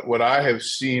what I have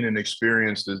seen and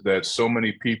experienced is that so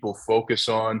many people focus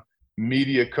on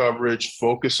media coverage,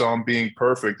 focus on being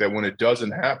perfect, that when it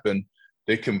doesn't happen,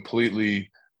 they completely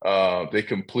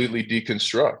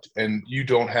deconstruct. And you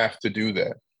don't have to do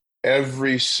that.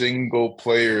 Every single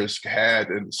player has had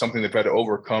something they've had to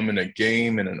overcome in a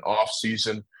game, in an off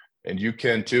season, and you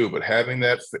can too. But having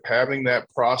that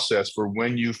process for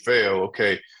when you fail,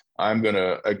 okay, I'm going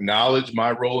to acknowledge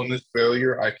my role in this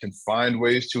failure. I can find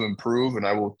ways to improve, and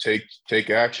I will take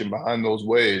action behind those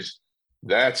ways.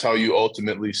 That's how you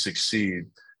ultimately succeed.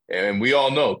 And we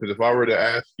all know, because if I were to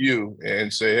ask you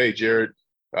and say, hey, Jared,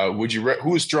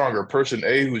 who's stronger, person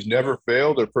A who's never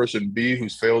failed or person B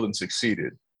who's failed and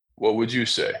succeeded? What would you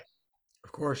say?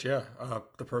 Of course, yeah.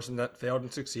 The person that failed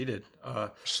and succeeded.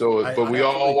 But I we absolutely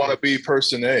all want to agree. be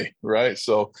person A, right?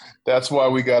 So that's why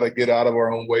we got to get out of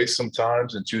our own way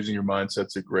sometimes, and choosing your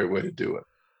mindset's a great way to do it.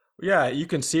 Yeah, you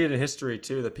can see it in history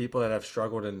too. The people that have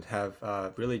struggled and have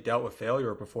really dealt with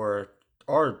failure before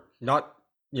are not,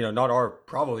 not are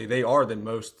probably they are the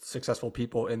most successful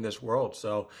people in this world.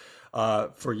 So,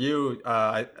 for you,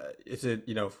 it's a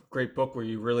great book where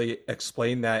you really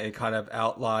explain that and kind of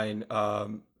outline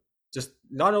just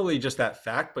not only just that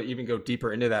fact, but even go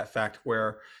deeper into that fact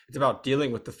where it's about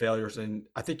dealing with the failures. And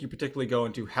I think you particularly go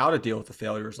into how to deal with the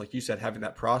failures, like you said, having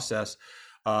that process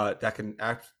that can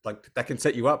act like that can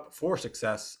set you up for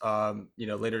success,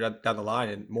 later down the line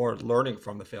and more learning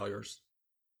from the failures.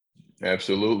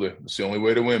 Absolutely. It's the only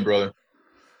way to win, brother.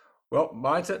 Well,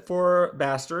 Mindset for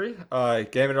Mastery.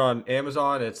 Getting it on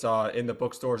Amazon. It's in the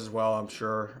bookstores as well, I'm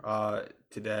sure,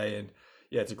 today. And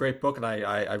yeah, it's a great book, and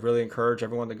I really encourage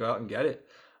everyone to go out and get it.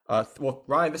 Well,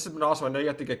 Ryan, this has been awesome. I know you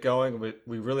have to get going.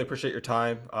 We really appreciate your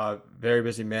time. Very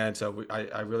busy man, so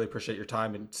I really appreciate your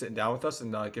time and sitting down with us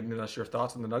and giving us your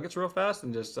thoughts on the Nuggets real fast,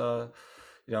 and just tell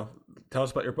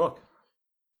us about your book.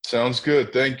 Sounds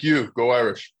good. Thank you. Go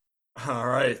Irish. All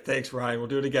right, thanks, Ryan. We'll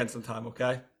do it again sometime.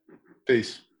 Okay.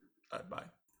 Peace. All right, bye.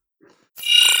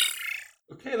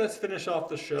 Okay, let's finish off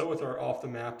the show with our off the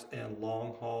maps and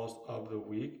long hauls of the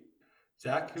week.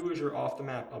 Zach, who is your off the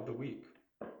map of the week?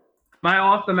 My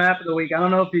off the map of the week. I don't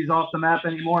know if he's off the map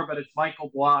anymore, but it's Michael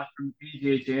Block from the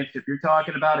PGA Championship. You're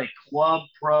talking about a club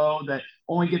pro that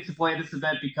only gets to play this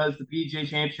event because the PGA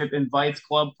Championship invites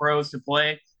club pros to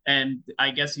play. And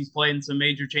I guess he's played in some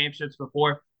major championships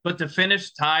before. But to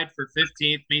finish tied for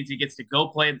 15th means he gets to go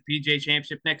play at the PGA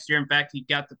Championship next year. In fact, he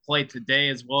got to play today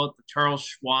as well at the Charles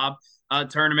Schwab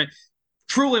tournament.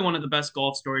 Truly one of the best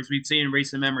golf stories we've seen in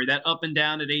recent memory. That up and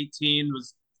down at 18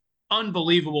 was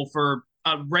unbelievable for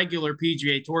a regular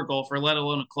PGA Tour golfer, let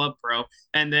alone a club pro.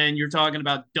 And then you're talking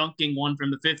about dunking one from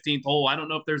the 15th hole. I don't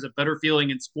know if there's a better feeling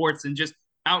in sports than just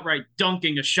outright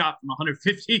dunking a shot from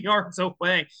 150 yards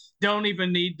away. Don't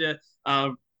even need to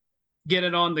get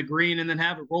it on the green and then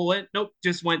have it roll in. Nope,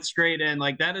 just went straight in.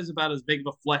 Like that is about as big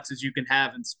of a flex as you can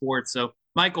have in sports. So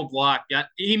Michael Block, yeah,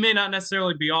 he may not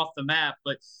necessarily be off the map,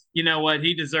 but you know what?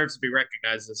 He deserves to be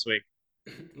recognized this week.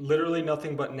 Literally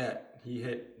nothing but net. He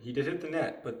did hit the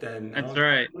net, but then That's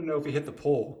right. I don't know if he hit the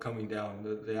pole coming down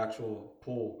the actual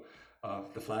pole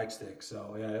of the flagstick.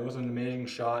 So yeah, it was an amazing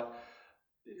shot.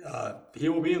 He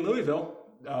will be in Louisville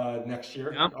next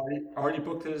year. Yep. Already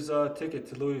booked his ticket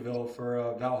to Louisville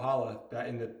for Valhalla that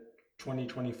in the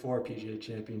 2024 PGA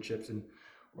Championships, and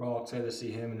we're all excited to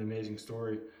see him. An amazing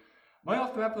story. My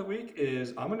off the map of the week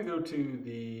is I'm going to go to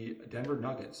the Denver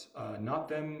Nuggets. Not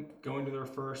them going to their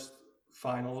first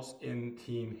finals in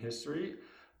team history,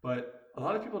 but a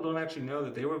lot of people don't actually know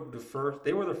that they were the first.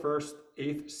 They were the first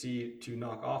eighth seed to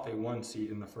knock off a one seed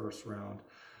in the first round.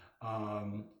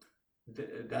 Um,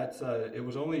 that's it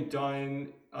was only done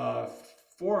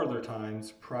four other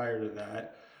times prior to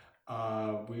that.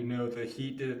 We know the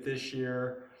Heat did it this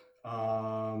year.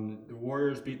 The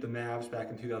Warriors beat the Mavs back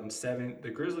in 2007. The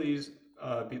Grizzlies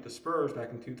beat the Spurs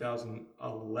back in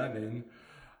 2011.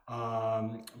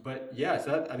 But yes,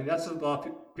 I mean that's a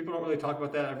lot. People don't really talk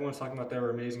about that. Everyone's talking about their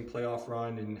amazing playoff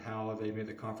run and how they made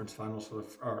the conference finals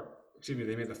or excuse me,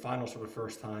 they made the finals for the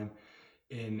first time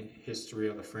in history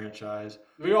of the franchise.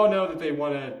 We all know that they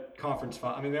won a conference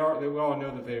final. I mean, we all know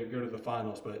that they go to the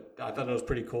finals, but I thought it was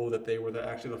pretty cool that they were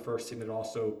actually the first team that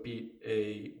also beat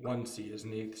a one seed as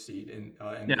an eighth seed in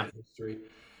Yeah. NBA history.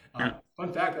 Yeah.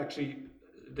 Fun fact, actually,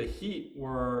 the Heat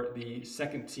were the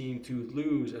second team to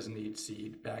lose as an eighth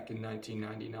seed back in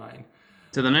 1999.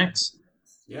 To the Knicks.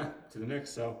 Yeah, to the Knicks.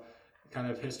 So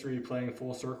kind of history playing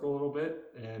full circle a little bit,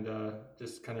 and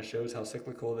just kind of shows how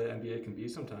cyclical the NBA can be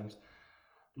sometimes.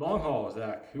 Long haul,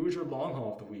 Zach. Who was your long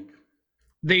haul of the week?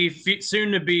 The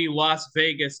soon to be Las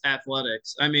Vegas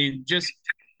Athletics. I mean, just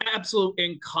absolute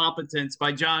incompetence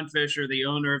by John Fisher, the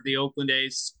owner of the Oakland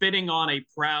A's, spitting on a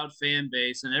proud fan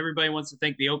base. And everybody wants to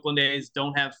think the Oakland A's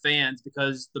don't have fans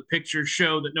because the pictures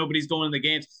show that nobody's going to the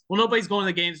games. Well, nobody's going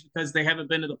to the games because they haven't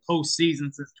been to the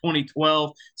postseason since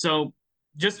 2012. So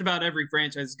just about every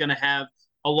franchise is going to have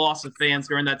a loss of fans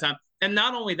during that time. And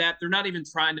not only that, they're not even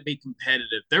trying to be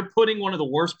competitive. They're putting one of the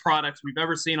worst products we've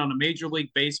ever seen on a Major League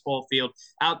Baseball field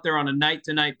out there on a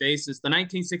night-to-night basis. The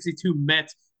 1962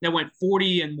 Mets that went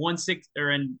 40 and 16 or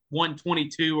in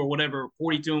 122 or whatever,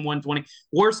 42 and 120,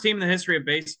 worst team in the history of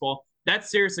baseball.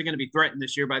 That's seriously going to be threatened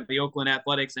this year by the Oakland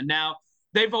Athletics. And now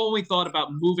they've only thought about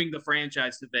moving the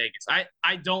franchise to Vegas.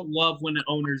 I don't love when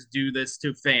owners do this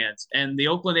to fans. And the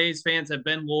Oakland A's fans have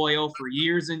been loyal for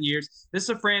years and years. This is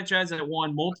a franchise that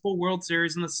won multiple World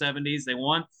Series in the 70s. They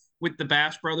won with the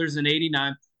Bash brothers in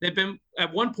 89. They've been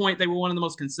at one point they were one of the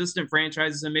most consistent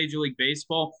franchises in Major League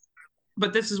Baseball.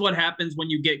 But this is what happens when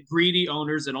you get greedy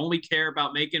owners that only care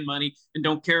about making money and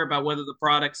don't care about whether the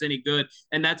product's any good.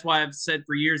 And that's why I've said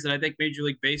for years that I think Major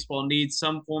League Baseball needs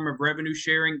some form of revenue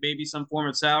sharing, maybe some form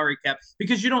of salary cap,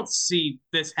 because you don't see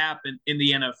this happen in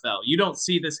the NFL. You don't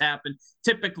see this happen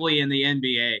typically in the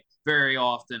NBA very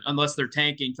often, unless they're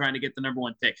tanking, trying to get the number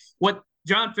one pick. What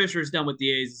John Fisher has done with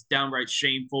the A's is downright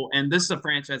shameful, and this is a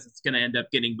franchise that's going to end up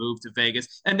getting moved to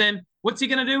Vegas. And then what's he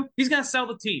going to do? He's going to sell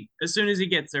the team as soon as he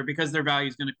gets there because their value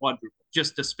is going to quadruple.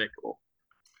 Just despicable.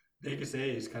 Vegas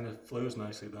A's kind of flows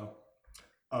nicely though.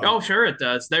 Oh, sure it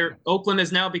does. Oakland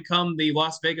has now become the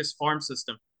Las Vegas farm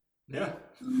system. Yeah,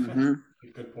 Mm-hmm.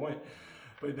 good point.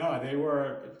 But no, they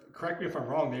were. Correct me if I'm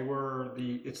wrong. They were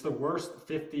It's the worst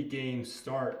 50 game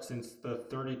start since the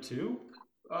 32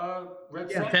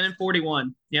 Red Sox. 10 and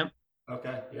 41. Yep.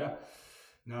 Okay, yeah.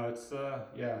 No, it's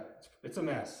a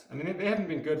mess. I mean, they haven't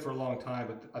been good for a long time,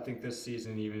 but I think this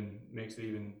season even makes it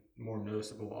even more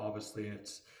noticeable. Obviously,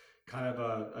 it's kind of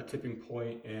a tipping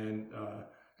point and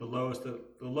the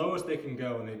lowest they can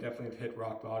go, and they definitely have hit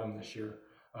rock bottom this year.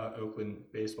 Oakland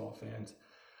baseball fans.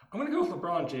 I'm going to go with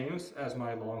LeBron James as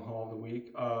my long haul of the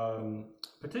week.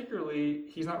 Particularly,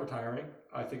 he's not retiring.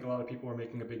 I think a lot of people are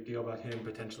making a big deal about him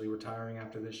potentially retiring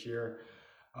after this year.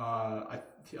 A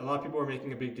lot of people are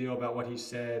making a big deal about what he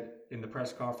said in the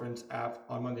press conference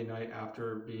on Monday night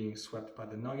after being swept by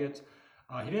the Nuggets.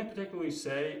 He didn't particularly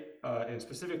say and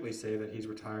specifically say that he's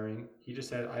retiring. He just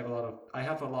said, I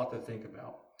have a lot to think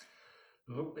about."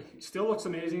 He still looks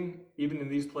amazing, even in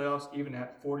these playoffs, even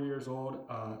at 40 years old.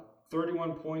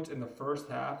 31 points in the first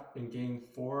half in Game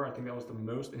 4. I think that was the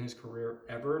most in his career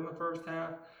ever in the first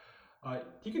half.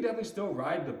 He can definitely still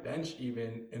ride the bench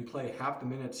even and play half the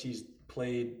minutes he's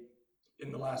played in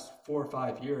the last 4 or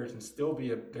 5 years and still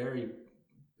be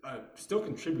still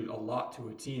contribute a lot to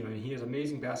a team. I mean, he has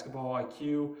amazing basketball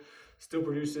IQ, still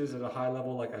produces at a high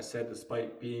level, like I said,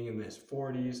 despite being in his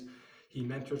 40s. He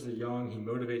mentors the young. He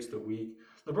motivates the weak.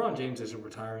 LeBron James isn't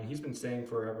retiring. He's been saying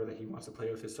forever that he wants to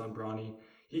play with his son Bronny.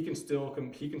 He can still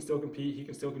compete. He can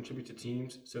still contribute to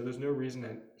teams. So there's no reason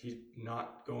that he's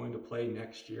not going to play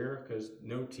next year because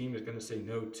no team is going to say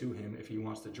no to him if he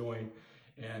wants to join.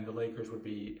 And the Lakers would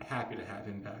be happy to have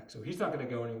him back. So he's not going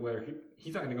to go anywhere.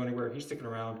 He's not going to go anywhere. He's sticking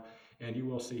around, and you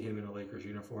will see him in a Lakers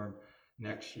uniform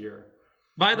next year.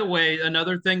 By the way,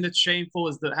 another thing that's shameful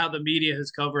is how the media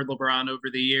has covered LeBron over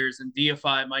the years and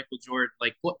deify Michael Jordan.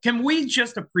 Like, can we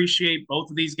just appreciate both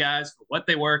of these guys for what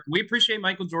they were? Can we appreciate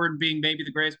Michael Jordan being maybe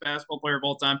the greatest basketball player of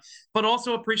all time, but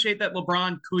also appreciate that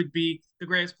LeBron could be the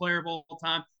greatest player of all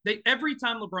time? Every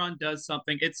time LeBron does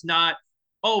something, it's not,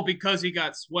 oh, because he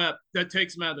got swept, that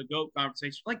takes him out of the GOAT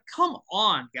conversation. Like, come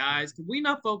on, guys. Can we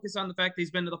not focus on the fact that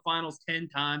he's been to the finals 10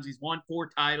 times? He's won 4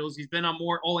 titles. He's been on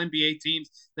more All NBA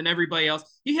teams than everybody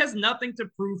else. He has nothing to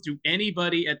prove to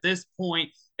anybody at this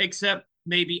point except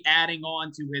maybe adding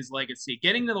on to his legacy.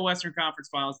 Getting to the Western Conference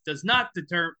Finals does not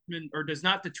determine or does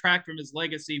not detract from his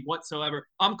legacy whatsoever.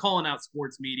 I'm calling out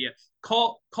sports media.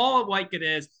 Call it like it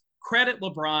is. Credit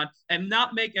LeBron and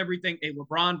not make everything a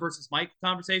LeBron versus Michael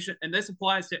conversation. And this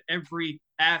applies to every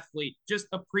athlete. Just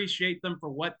appreciate them for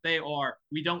what they are.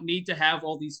 We don't need to have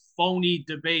all these phony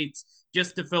debates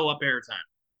just to fill up airtime.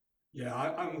 Yeah,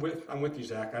 I'm with you,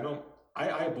 Zach.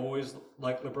 I've always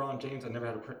liked LeBron James. I never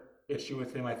had an issue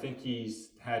with him. I think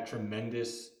he's had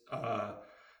tremendous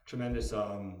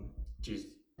geez,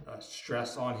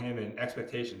 stress on him and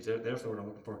expectations. There's the word I'm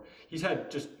looking for. He's had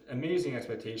just amazing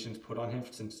expectations put on him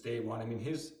since day one. I mean,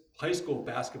 his high school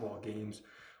basketball games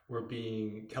were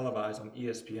being televised on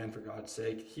ESPN for God's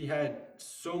sake. He had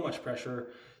so much pressure,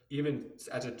 even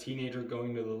as a teenager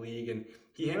going to the league, and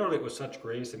he handled it with such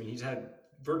grace. I mean, he's had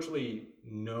virtually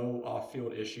no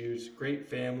off-field issues. Great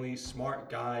family,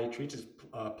 smart guy, treats his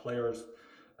players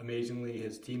amazingly,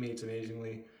 his teammates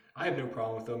amazingly. I have no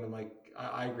problem with them, and like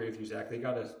I agree with you, Zach. They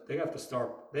have to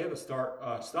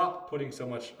stop putting so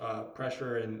much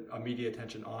pressure and media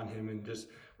attention on him, and just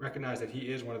recognize that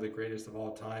he is one of the greatest of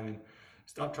all time, and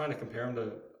stop trying to compare him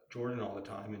to Jordan all the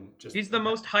time, and just He's the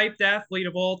most hyped athlete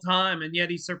of all time, and yet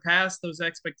he surpassed those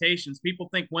expectations. People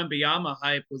think Wembyama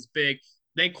hype was big.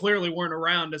 They clearly weren't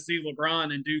around to see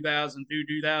LeBron in 2002,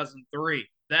 2003.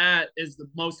 That is the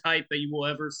most hype that you will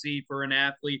ever see for an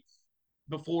athlete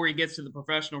before he gets to the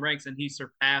professional ranks, and he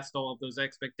surpassed all of those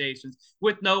expectations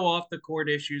with no off the court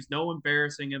issues, no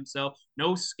embarrassing himself,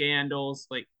 no scandals.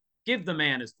 Like, give the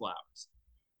man his flowers.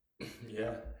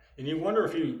 Yeah, and you wonder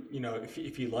if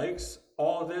if he likes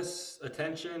all this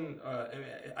attention.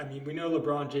 I mean, we know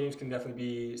LeBron James can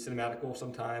definitely be cinematical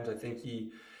sometimes. I think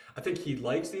he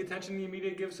likes the attention the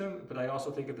media gives him, but I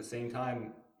also think at the same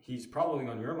time he's probably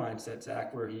on your mindset,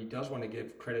 Zach, where he does want to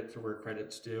give credit to where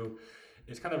credit's due.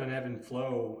 It's kind of an ebb and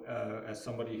flow as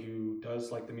somebody who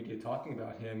does like the media talking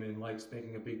about him and likes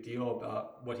making a big deal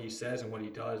about what he says and what he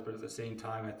does, but at the same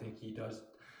time, I think he does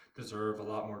deserve a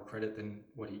lot more credit than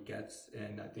what he gets,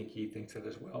 and I think he thinks it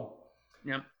as well.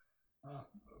 Yep. Uh,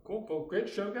 cool, well, great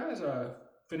show, guys.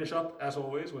 Finish up as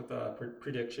always with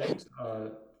predictions.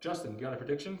 Justin, you got a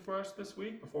prediction for us this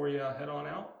week before we head on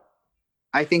out?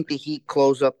 I think the Heat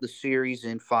close up the series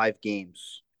in 5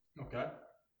 games. Okay.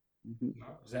 Mhm.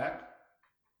 Zach?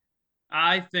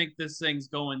 I think this thing's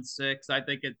going 6. I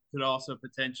think it could also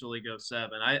potentially go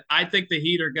 7. I think the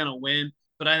Heat are going to win,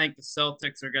 but I think the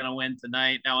Celtics are going to win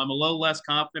tonight. Now, I'm a little less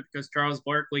confident because Charles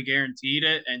Barkley guaranteed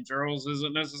it, and Charles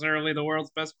isn't necessarily the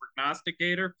world's best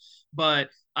prognosticator, but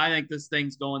I think this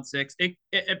thing's going 6.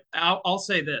 I'll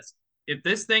say this. If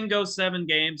this thing goes 7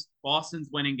 games, Boston's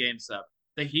winning game 7.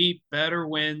 The Heat better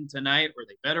win tonight or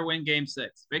they better win game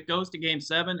 6. If it goes to game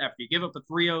 7 after you give up a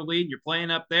 3-0 lead, you're playing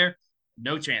up there,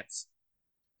 no chance.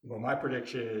 Well, my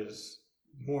prediction is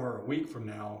more a week from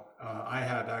now.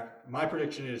 My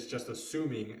prediction is just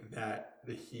assuming that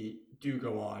the Heat do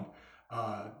go on.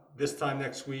 This time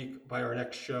next week, by our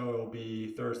next show, it'll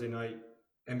be Thursday night.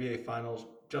 NBA Finals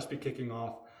just be kicking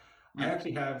off. I Yeah.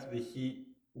 actually have the Heat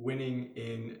winning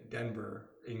in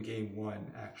Denver in Game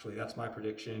One. Actually, that's my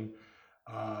prediction.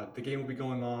 The game will be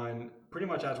going on pretty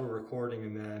much as we're recording,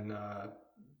 and then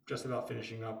just about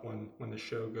finishing up when the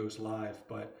show goes live.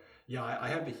 But yeah, I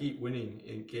have the Heat winning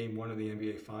in Game One of the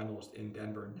NBA Finals in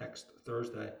Denver next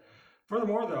Thursday.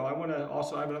 Furthermore, though, I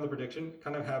have another prediction.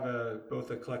 Kind of have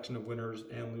both a collection of winners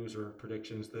and loser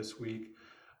predictions this week.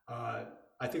 Uh,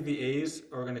 I think the A's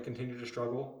are going to continue to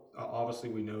struggle. Obviously,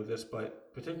 we know this,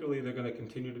 but particularly they're going to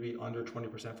continue to be under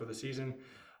 20% for the season.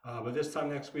 But this time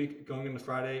next week, going into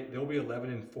Friday, they'll be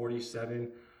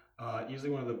 11-47. Easily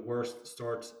one of the worst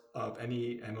starts of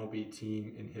any MLB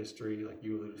team in history. Like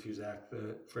you alluded to, Zach,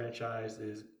 the franchise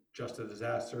is just a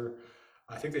disaster.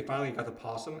 I think they finally got the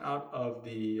possum out of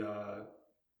the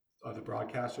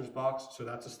broadcaster's box, so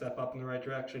that's a step up in the right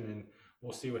direction. And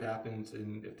we'll see what happens,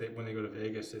 and if they when they go to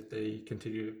Vegas, if they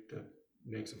continue to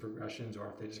make some progressions, or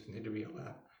if they just continue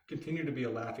to be a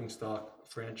laughing stock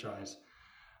franchise.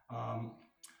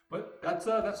 But that's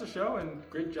the show, and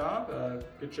great job.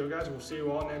 Good show, guys. We'll see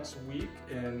you all next week,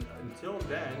 and until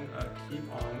then, keep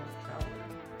on traveling.